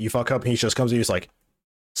like, you fuck up, and he just comes to you, he's like,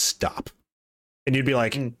 stop. And you'd be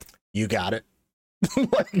like, you got it.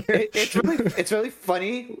 It's really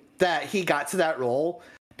funny that he got to that role,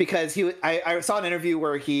 because I saw an interview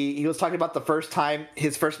where he was talking about the first time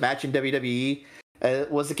his first match in WWE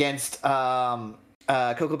was against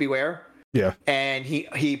Coco Beware. Yeah. And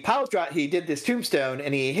he power drop, he did this tombstone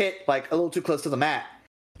and he hit like a little too close to the mat,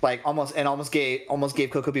 like almost gave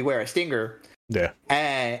Coco Beware a stinger. Yeah.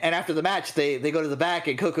 And after the match they go to the back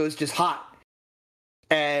and Coco's just hot.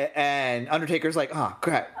 And Undertaker's like, oh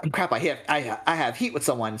crap! I have heat with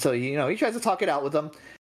someone. So you know he tries to talk it out with them,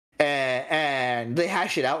 and they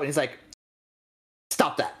hash it out. And he's like,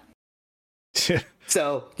 stop that.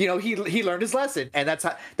 So you know he learned his lesson, and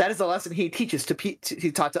that is the lesson he teaches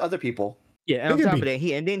he taught to other people. Yeah, and on top of that,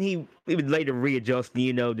 he would later readjust,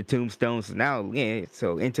 you know, the tombstones. Now,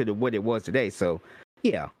 so into what it was today. So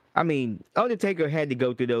yeah, I mean, Undertaker had to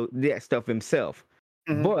go through that stuff himself,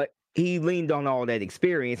 but he leaned on all that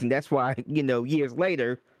experience, and that's why, you know, years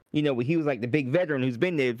later, you know, when he was like the big veteran who's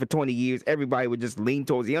been there for 20 years, everybody would just lean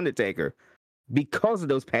towards the Undertaker because of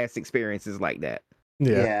those past experiences like that.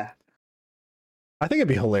 Yeah. I think it'd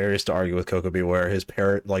be hilarious to argue with Coco Beware, his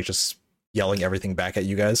parrot, like just yelling everything back at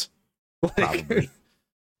you guys. Probably.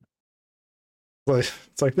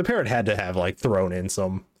 It's like the parrot had to have like thrown in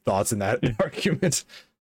some thoughts in that argument.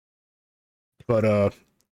 But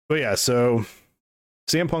yeah, so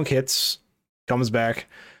CM Punk comes back.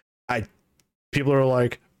 People are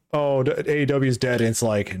like, oh, AEW's dead. And it's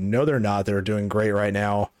like, no, they're not. They're doing great right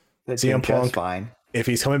now. CM Punk, fine. If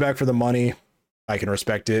he's coming back for the money, I can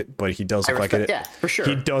respect it. But he does look like it. Yeah, for sure.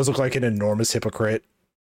 He does look like an enormous hypocrite,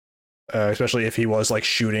 especially if he was like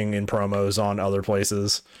shooting in promos on other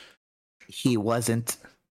places. He wasn't.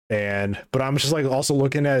 But I'm just like also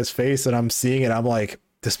looking at his face and I'm seeing it. I'm like,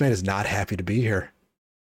 this man is not happy to be here.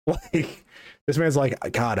 Like, this man's like,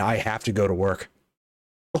 God, I have to go to work.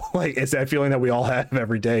 Like, it's that feeling that we all have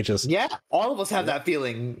every day. Just all of us have that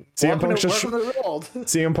feeling. CM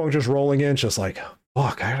Punk just rolling in, just like,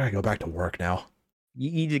 fuck, I gotta go back to work now.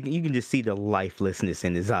 You can just see the lifelessness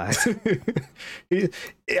in his eyes.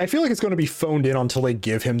 I feel like it's going to be phoned in until they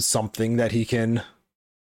give him something that he can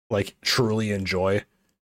like truly enjoy.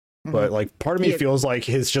 But like, part of me feels like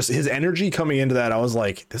his energy coming into that. I was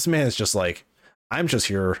like, this man is just like, I'm just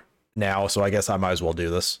here now, so I guess I might as well do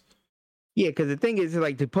this. Yeah, because the thing is,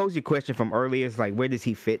 like, to pose your question from earlier, is like, where does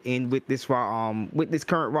he fit in with this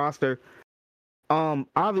current roster?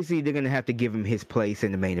 Obviously they're gonna have to give him his place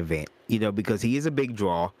in the main event, you know, because he is a big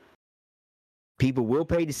draw. people will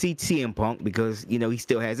pay to see CM Punk because, you know, he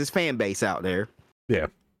still has his fan base out there. Yeah.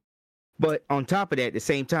 But on top of that, at the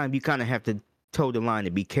same time, you kind of have to toe the line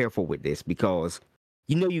and be careful with this because,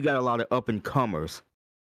 you know, you got a lot of up and comers,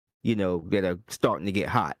 you know, that are starting to get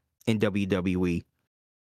hot in WWE.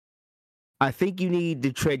 I think you need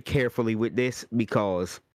to tread carefully with this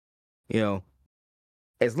because, you know,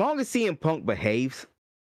 as long as CM Punk behaves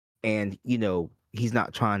and, you know, he's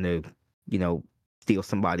not trying to, you know, steal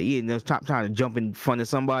somebody, you know, stop trying to jump in front of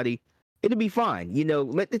somebody, it'll be fine. You know,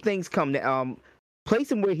 let the things come to,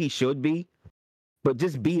 place him where he should be, but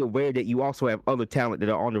just be aware that you also have other talent that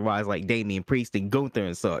are on the rise like Damian Priest and Gunther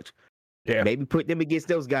and such. Yeah. Maybe put them against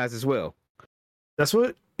those guys as well. That's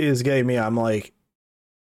what is getting me. I'm like,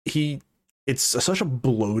 it's such a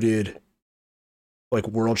bloated like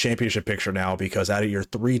world championship picture now because out of your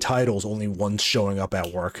 3 titles, only one's showing up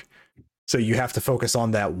at work. So you have to focus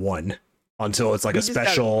on that one until it's like a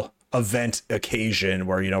special event occasion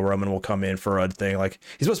where, you know, Roman will come in for a thing. Like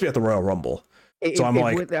he's supposed to be at the Royal Rumble. So I'm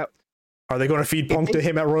like, are they going to feed Punk to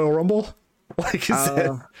him at Royal Rumble? Like, is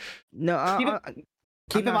that... No,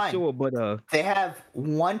 keep in mind, sure, but they have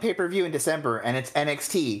one pay-per-view in December, and it's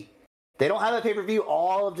NXT. They don't have a pay-per-view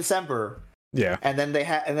all of December. Yeah, and then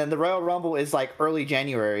the Royal Rumble is like early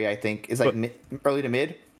January, I think, is like early to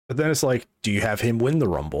mid. But then it's like, do you have him win the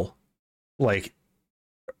Rumble, like,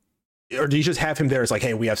 or do you just have him there? It's like,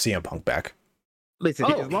 hey, we have CM Punk back.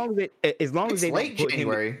 Listen, as long as they late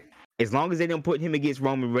January. As long as they don't put him against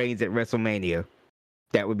Roman Reigns at WrestleMania,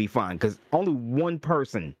 that would be fine. Because only one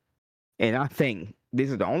person, and I think this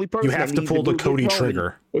is the only person you have to pull the Cody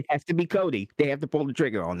trigger. It has to be Cody. They have to pull the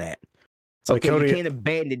trigger on that. So okay, Cody, you can't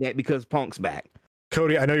abandon that because Punk's back.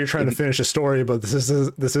 Cody, I know you're trying to finish a story, but this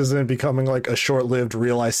isn't becoming like a short-lived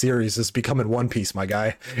realized series. It's becoming One Piece, my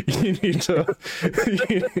guy. You need to.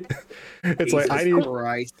 It's like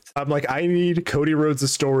I need Cody Rhodes'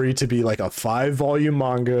 story to be like a 5-volume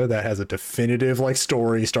manga that has a definitive like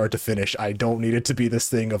story, start to finish. I don't need it to be this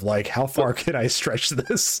thing of like, how far can I stretch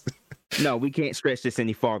this? No, we can't stretch this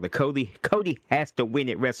any farther. Cody has to win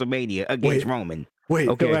at WrestleMania against Roman. Wait,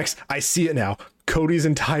 okay. Lex, I see it now. Cody's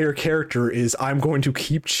entire character is, I'm going to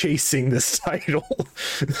keep chasing this title.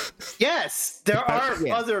 Yes, there are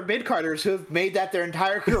other mid-carders who have made that their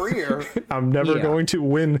entire career. I'm never going to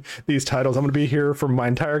win these titles. I'm going to be here for my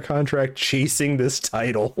entire contract chasing this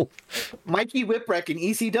title. Mikey Whipwreck in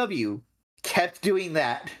ECW kept doing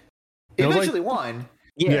that. Eventually won.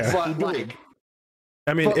 Yes, but he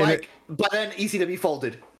did. But then ECW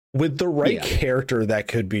folded. With the right character, that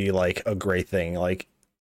could be like a great thing. Like,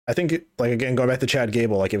 I think, like, again, going back to Chad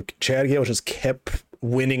Gable, like if Chad Gable just kept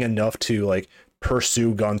winning enough to like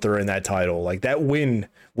pursue Gunther in that title, like that win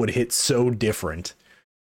would hit so different.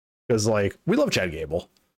 Because like we love Chad Gable.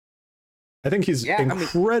 I think he's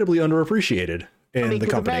incredibly underappreciated in the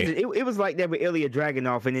company. Imagine, it was like that with Ilya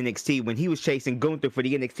Dragunov in NXT when he was chasing Gunther for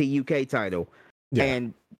the NXT UK title. Yeah.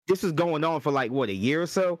 And this was going on for like, what, a year or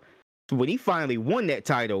so? When he finally won that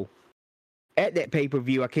title at that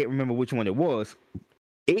pay-per-view, I can't remember which one it was,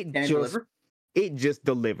 it just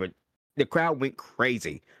delivered. The crowd went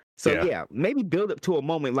crazy. So maybe build up to a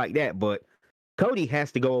moment like that, but Cody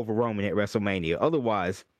has to go over Roman at WrestleMania.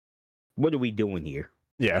 Otherwise, what are we doing here?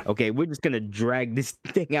 Yeah. Okay, we're just going to drag this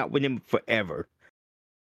thing out with him forever.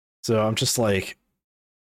 So I'm just like,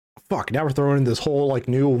 fuck, now we're throwing in this whole like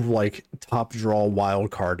new like top draw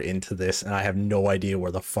wild card into this, and I have no idea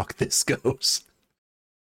where the fuck this goes.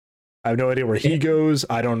 I have no idea where he goes.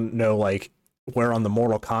 I don't know like where on the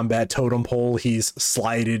Mortal Kombat totem pole he's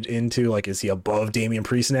slided into. Like, is he above Damian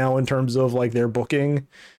Priest now in terms of like their booking?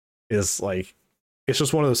 Is like, it's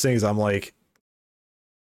just one of those things. I'm like,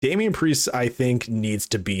 Damian Priest, I think, needs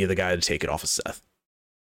to be the guy to take it off of Seth.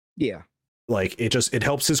 Yeah. Like, it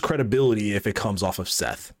helps his credibility if it comes off of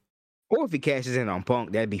Seth. Or if he cashes in on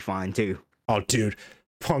Punk, that'd be fine too. Oh, dude.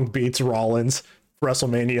 Punk beats Rollins.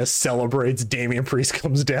 WrestleMania celebrates. Damian Priest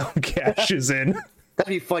comes down, cashes in. That'd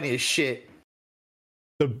be funny as shit.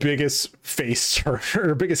 The biggest face turn,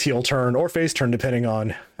 or biggest heel turn, or face turn, depending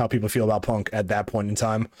on how people feel about Punk at that point in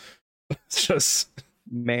time. It's just...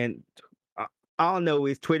 Man, all I know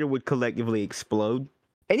is Twitter would collectively explode.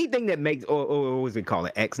 Anything that makes, or what was it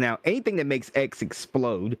called, X now? Anything that makes X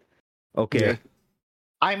explode, okay? Yeah.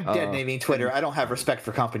 I'm dead naming Twitter. I don't have respect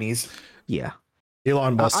for companies. Yeah.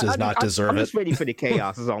 Elon Musk does not deserve it. I'm just ready for the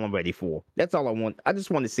chaos is all I'm ready for. That's all I want. I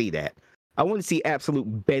just want to see that. I want to see absolute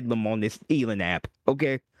bedlam on this Elon app,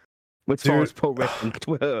 okay? As far as pro wrestling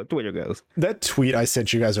Twitter goes. That tweet I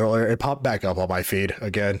sent you guys earlier, it popped back up on my feed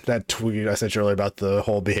again. That tweet I sent you earlier about the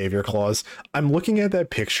whole behavior clause. I'm looking at that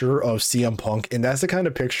picture of CM Punk, and that's the kind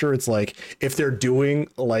of picture it's like, if they're doing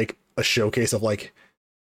like a showcase of like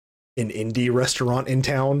an indie restaurant in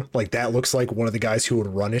town. Like that looks like one of the guys who would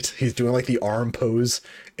run it. He's doing like the arm pose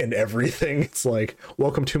and everything. It's like,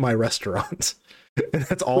 welcome to my restaurant. And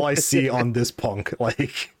that's all I see on this Punk.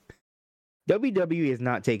 Like WWE is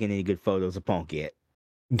not taking any good photos of Punk yet.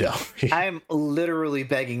 no. I'm literally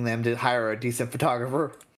begging them to hire a decent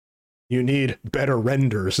photographer. You need better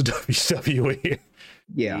renders, WWE.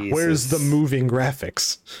 Yeah. Where's the Jesus. moving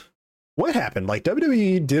graphics? What happened? Like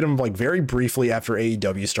WWE did them like very briefly after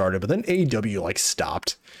AEW started, but then AEW like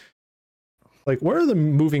stopped. Like, where are the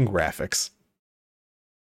moving graphics?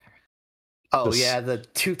 Oh This- yeah, the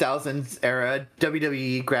 2000s era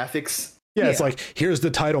WWE graphics. Yeah, it's like, here's the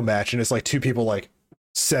title match, and it's like two people like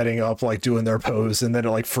setting up, like doing their pose, and then it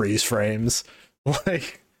like freeze frames.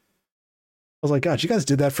 Like, I was like, God, you guys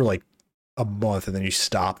did that for like a month, and then you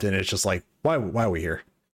stopped, and it's just like, why are we here?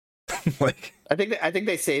 Like, I think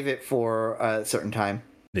they save it for a certain time.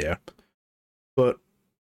 yeah. But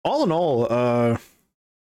all in all,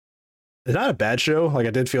 it's not a bad show. Like,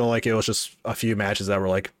 I did feel like it was just a few matches that were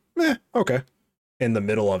like, okay, in the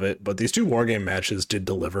middle of it. But these two War Game matches did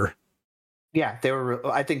deliver. Yeah, they were.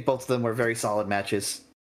 I think both of them were very solid matches.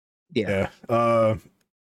 Yeah. Yeah.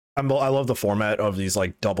 I love the format of these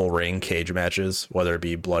like double ring cage matches, whether it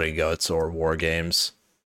be Bloody Guts or War Games.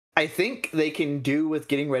 I think they can do with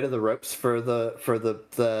getting rid of the ropes for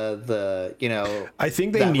the you know. I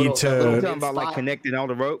think they That need little- that little to. Talking about like connecting all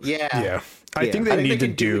the ropes. Yeah, Yeah, I Yeah. think I they think need to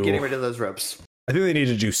can do with do. getting rid of those ropes. I think they need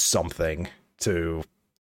to do something to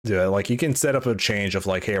do it. Like, you can set up a change of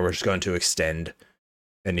like, hey, we're just going to extend,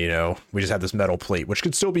 and you know, we just have this metal plate, which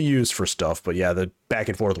could still be used for stuff. But yeah, the back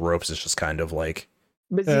and forth ropes is just kind of like.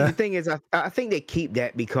 But see, the thing is, I think they keep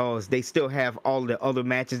that because they still have all the other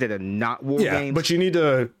matches that are not War Yeah, Games. but you need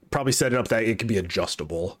to probably set it up that it can be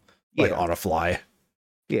adjustable, like Yeah. on a fly.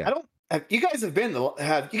 Yeah. I don't. You guys have been to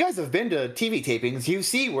TV tapings. You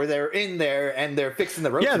see where they're in there and they're fixing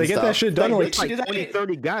the ropes. Yeah, they and get that stuff. shit done in, they like, should do that 20, in-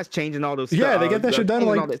 30 guys changing all those Yeah, they get that shit done in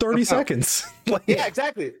changing all like that 30 stuff out. seconds. Like, Yeah,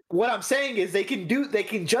 exactly. What I'm saying is they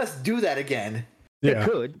can just do that again. They yeah.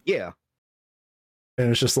 could, yeah. And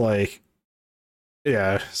it's just like,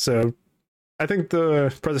 yeah. So I think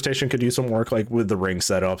the presentation could use some work, like with the ring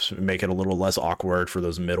setups, make it a little less awkward for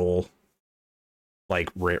those middle, like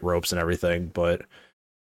ropes and everything. But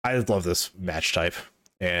I love this match type,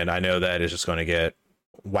 and I know that it's just going to get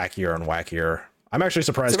wackier and wackier. I'm actually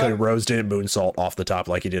surprised Cody Rhodes didn't moonsault off the top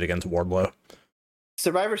like he did against Wardlow.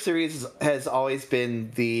 Survivor Series has always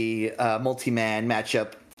been the multi-man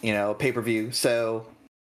matchup, pay-per-view. So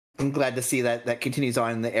I'm glad to see that continues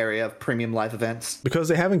on in the area of premium live events. Because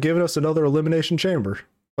they haven't given us another Elimination Chamber.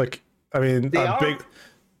 Like, I mean, They're Well,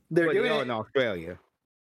 doing they are it in Australia.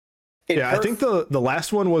 I think the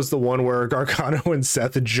last one was the one where Gargano and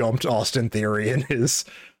Seth jumped Austin Theory in his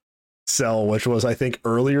cell, which was, I think,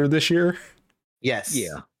 earlier this year. Yes.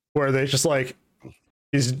 Yeah. Where they just like,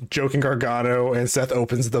 he's joking Gargano and Seth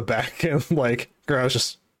opens the back and like Gargano's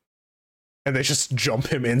just, and they just jump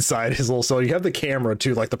him inside his little cell. You have the camera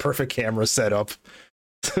too, like the perfect camera set up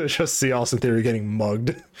to just see Austin Theory getting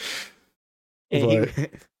mugged. And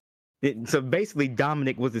so basically,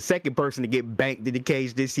 Dominic was the second person to get banked in the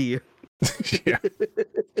cage this year. Yeah.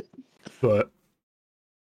 But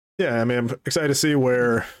yeah, I mean, I'm excited to see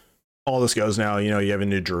where all this goes now. You know, you have a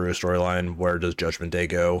new Drew storyline. Where does Judgment Day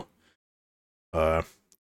go?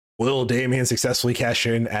 Will Damian successfully cash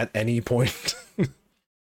in at any point?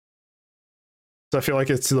 So I feel like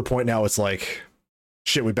it's to the point now, it's like,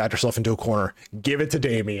 shit, we backed ourselves into a corner. Give it to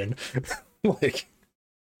Damian. Like,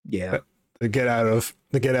 Yeah. the get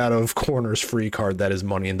out of corners free card that is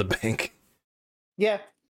Money in the Bank. Yeah.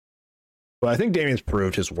 But I think Damian's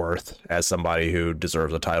proved his worth as somebody who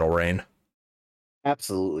deserves a title reign.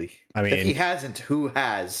 Absolutely. I mean, If he hasn't, who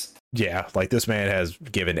has? yeah, like this man has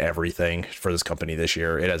given everything for this company this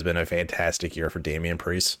year. It has been a fantastic year for Damian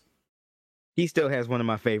Priest. He still has one of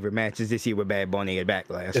my favorite matches this year with Bad Bunny at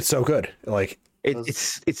Backlash. It's so good. Like,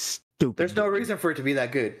 It's stupid. There's no reason for it to be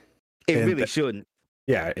that good. It and really shouldn't.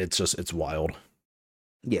 yeah, it's wild.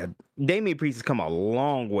 Yeah, Damian Priest has come a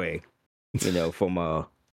long way, from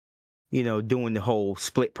doing the whole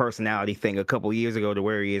split personality thing a couple years ago to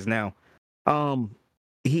where he is now.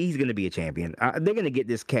 He's gonna be a champion. They're gonna get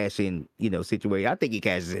this cash in, situation. I think he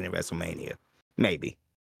cashes in at WrestleMania, maybe.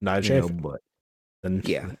 Night of Champions. But And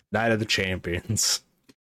yeah, Night of the Champions.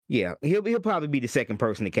 yeah, he'll probably be the second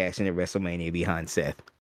person to cash in at WrestleMania behind Seth.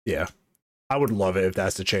 Yeah. I would love it if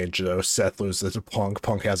that's the change though. Seth loses to Punk.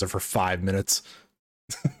 Punk has it for 5 minutes.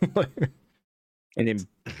 And then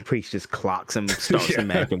Priest just clocks him, starts Yeah. the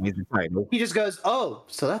match, and wins the title. He just goes, "Oh,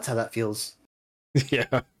 so that's how that feels."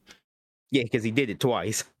 Yeah. Yeah, because he did it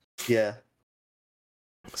twice. Yeah.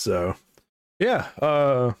 So, yeah,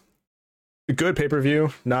 a good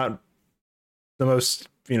pay-per-view. Not the most,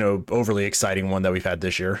 overly exciting one that we've had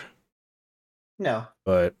this year, No.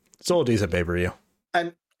 but still a decent pay-per-view.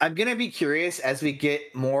 I'm gonna be curious as we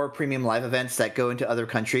get more premium live events that go into other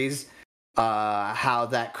countries, how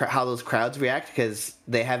those crowds react, because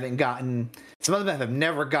they haven't gotten, some of them have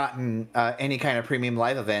never gotten any kind of premium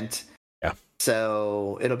live event. Yeah.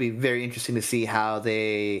 So it'll be very interesting to see how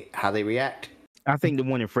they react. I think the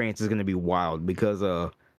one in France is going to be wild because I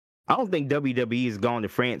don't think WWE has gone to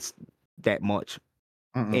France that much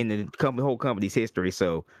in the whole company's history.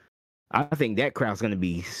 So I think that crowd's going to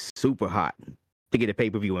be super hot to get a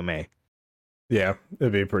pay-per-view in May. Yeah,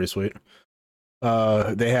 it'd be pretty sweet.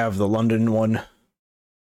 They have the London one.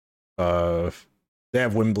 They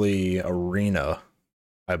have Wembley Arena,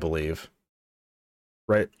 I believe.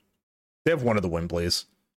 Right? They have one of the Wembleys.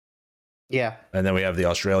 Yeah. And then we have the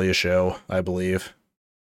Australia show, I believe.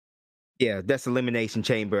 Yeah, that's Elimination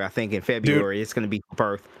Chamber. I think in February it's going to be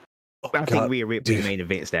Perth. I think we main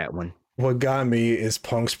events that one. What got me is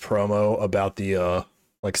Punk's promo about the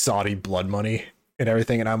Saudi blood money and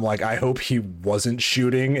everything, and I'm like, I hope he wasn't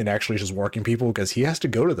shooting and actually just working people, because he has to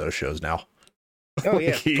go to those shows now. Oh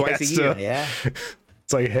yeah, twice a year. Yeah.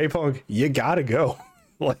 It's like, hey Punk, you gotta go.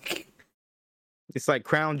 It's like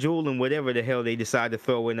Crown Jewel and whatever the hell they decide to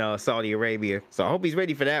throw in Saudi Arabia. So I hope he's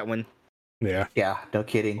ready for that one. Yeah. Yeah, no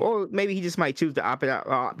kidding. Or maybe he just might choose to opt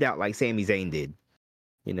out like Sami Zayn did.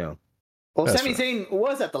 Well, Sami Zayn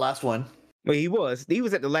was at the last one. Well, he was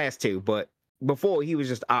at the last two, but before he was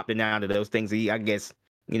just opting out of those things. I guess,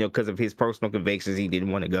 because of his personal convictions, he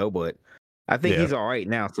didn't want to go, but I think he's all right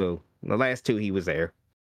now. So the last two, he was there.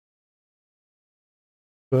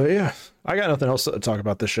 But yeah, I got nothing else to talk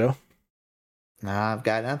about this show. Nah, I've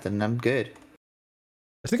got nothing. I'm good.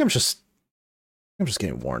 I think I'm just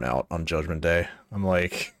getting worn out on Judgment Day. I'm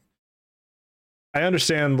like, I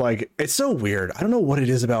understand, it's so weird. I don't know what it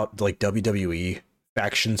is about WWE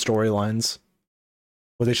faction storylines,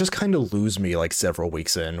 but they just kind of lose me several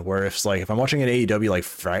weeks in, where if I'm watching an AEW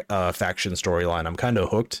faction storyline, I'm kind of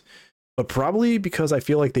hooked, but probably because I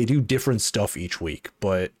feel like they do different stuff each week.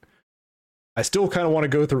 But I still kind of want to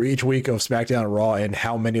go through each week of SmackDown and Raw and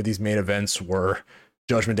how many of these main events were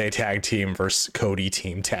Judgment Day tag team versus Cody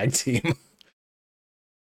team tag team.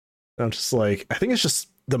 I'm just like, I think it's just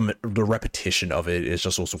the repetition of it is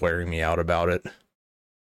just what's wearing me out about it.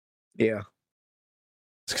 Yeah.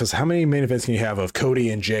 Because how many main events can you have of Cody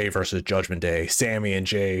and Jay versus Judgment Day, Sammy and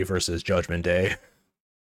Jay versus Judgment Day?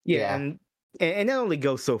 Yeah. And that only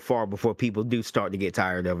goes so far before people do start to get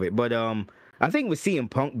tired of it. But I think with CM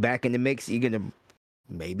Punk back in the mix, you're going to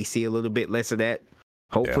maybe see a little bit less of that.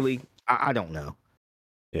 Hopefully. Yeah. I don't know.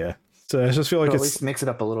 Yeah. So I just feel like at least mix it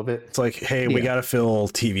up a little bit. It's like, hey, we got to fill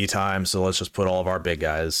TV time, so let's just put all of our big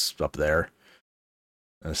guys up there.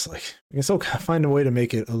 And it's like, we can still find a way to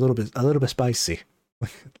make it a little bit spicy, a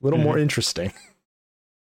little more interesting.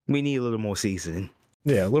 We need a little more seasoning.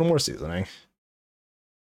 Yeah, a little more seasoning.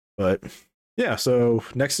 But yeah, so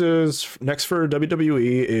next for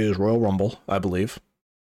WWE is Royal Rumble, I believe.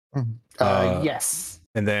 Yes.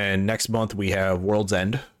 And then next month we have World's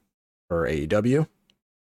End for AEW.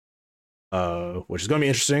 Which is going to be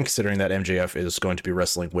interesting considering that MJF is going to be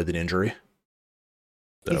wrestling with an injury.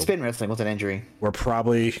 So he's been wrestling with an injury. We're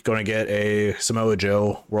probably going to get a Samoa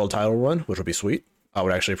Joe world title run, which would be sweet. I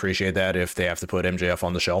would actually appreciate that if they have to put MJF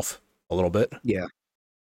on the shelf a little bit. Yeah.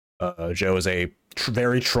 Joe is a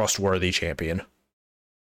very trustworthy champion.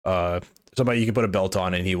 Somebody you can put a belt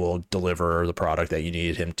on and he will deliver the product that you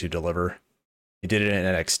need him to deliver. He did it in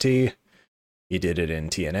NXT. He did it in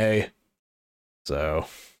TNA. So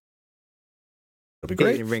it'll be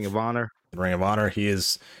great. In Ring of Honor. Ring of Honor. He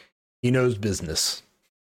knows business.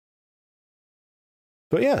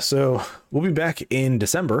 But yeah, so we'll be back in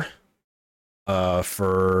December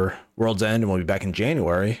for World's End, and we'll be back in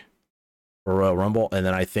January for Royal Rumble. And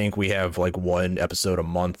then I think we have one episode a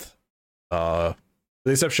month. With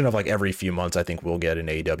the exception of every few months, I think we'll get an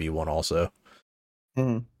AEW one also.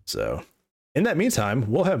 Mm-hmm. So in that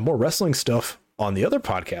meantime, we'll have more wrestling stuff on the other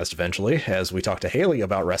podcast eventually, as we talk to Haley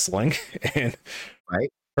about wrestling and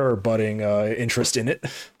her budding interest in it,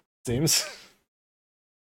 seems.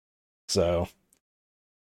 So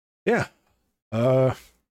yeah.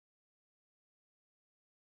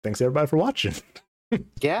 Thanks everybody for watching.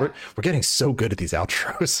 Yeah. We're getting so good at these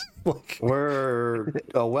outros. We're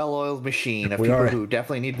a well-oiled machine of people who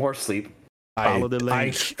definitely need more sleep.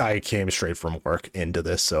 I came straight from work into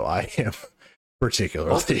this, so I am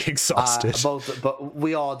particularly exhausted. But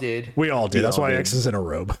we all did. We all did. That's why X is in a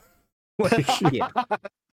robe. Yeah.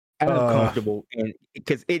 I'm comfortable, and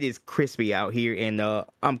because it is crispy out here, and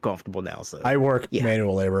I'm comfortable now. So I work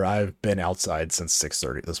manual labor. I've been outside since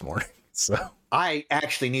 6:30 this morning. So I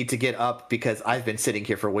actually need to get up because I've been sitting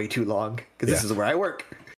here for way too long because this is where I work.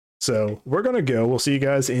 So we're going to go. We'll see you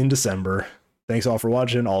guys in December. Thanks all for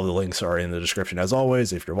watching. All the links are in the description as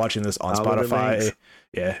always. If you're watching this on Spotify,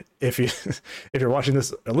 if you're watching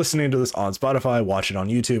this or listening to this on Spotify, watch it on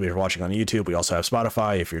YouTube. If you're watching on YouTube, we also have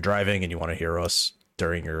Spotify. If you're driving and you want to hear us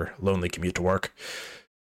during your lonely commute to work,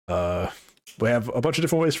 we have a bunch of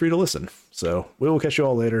different ways for you to listen. So we will catch you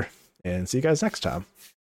all later and see you guys next time.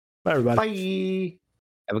 Bye, everybody. Bye.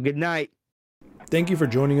 Have a good night. Thank you for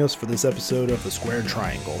joining us for this episode of The Squared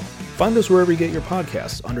Triangle. Find us wherever you get your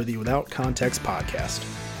podcasts under the Without Context podcast.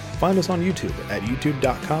 Find us on YouTube at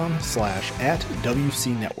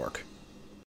youtube.com/@WC Network.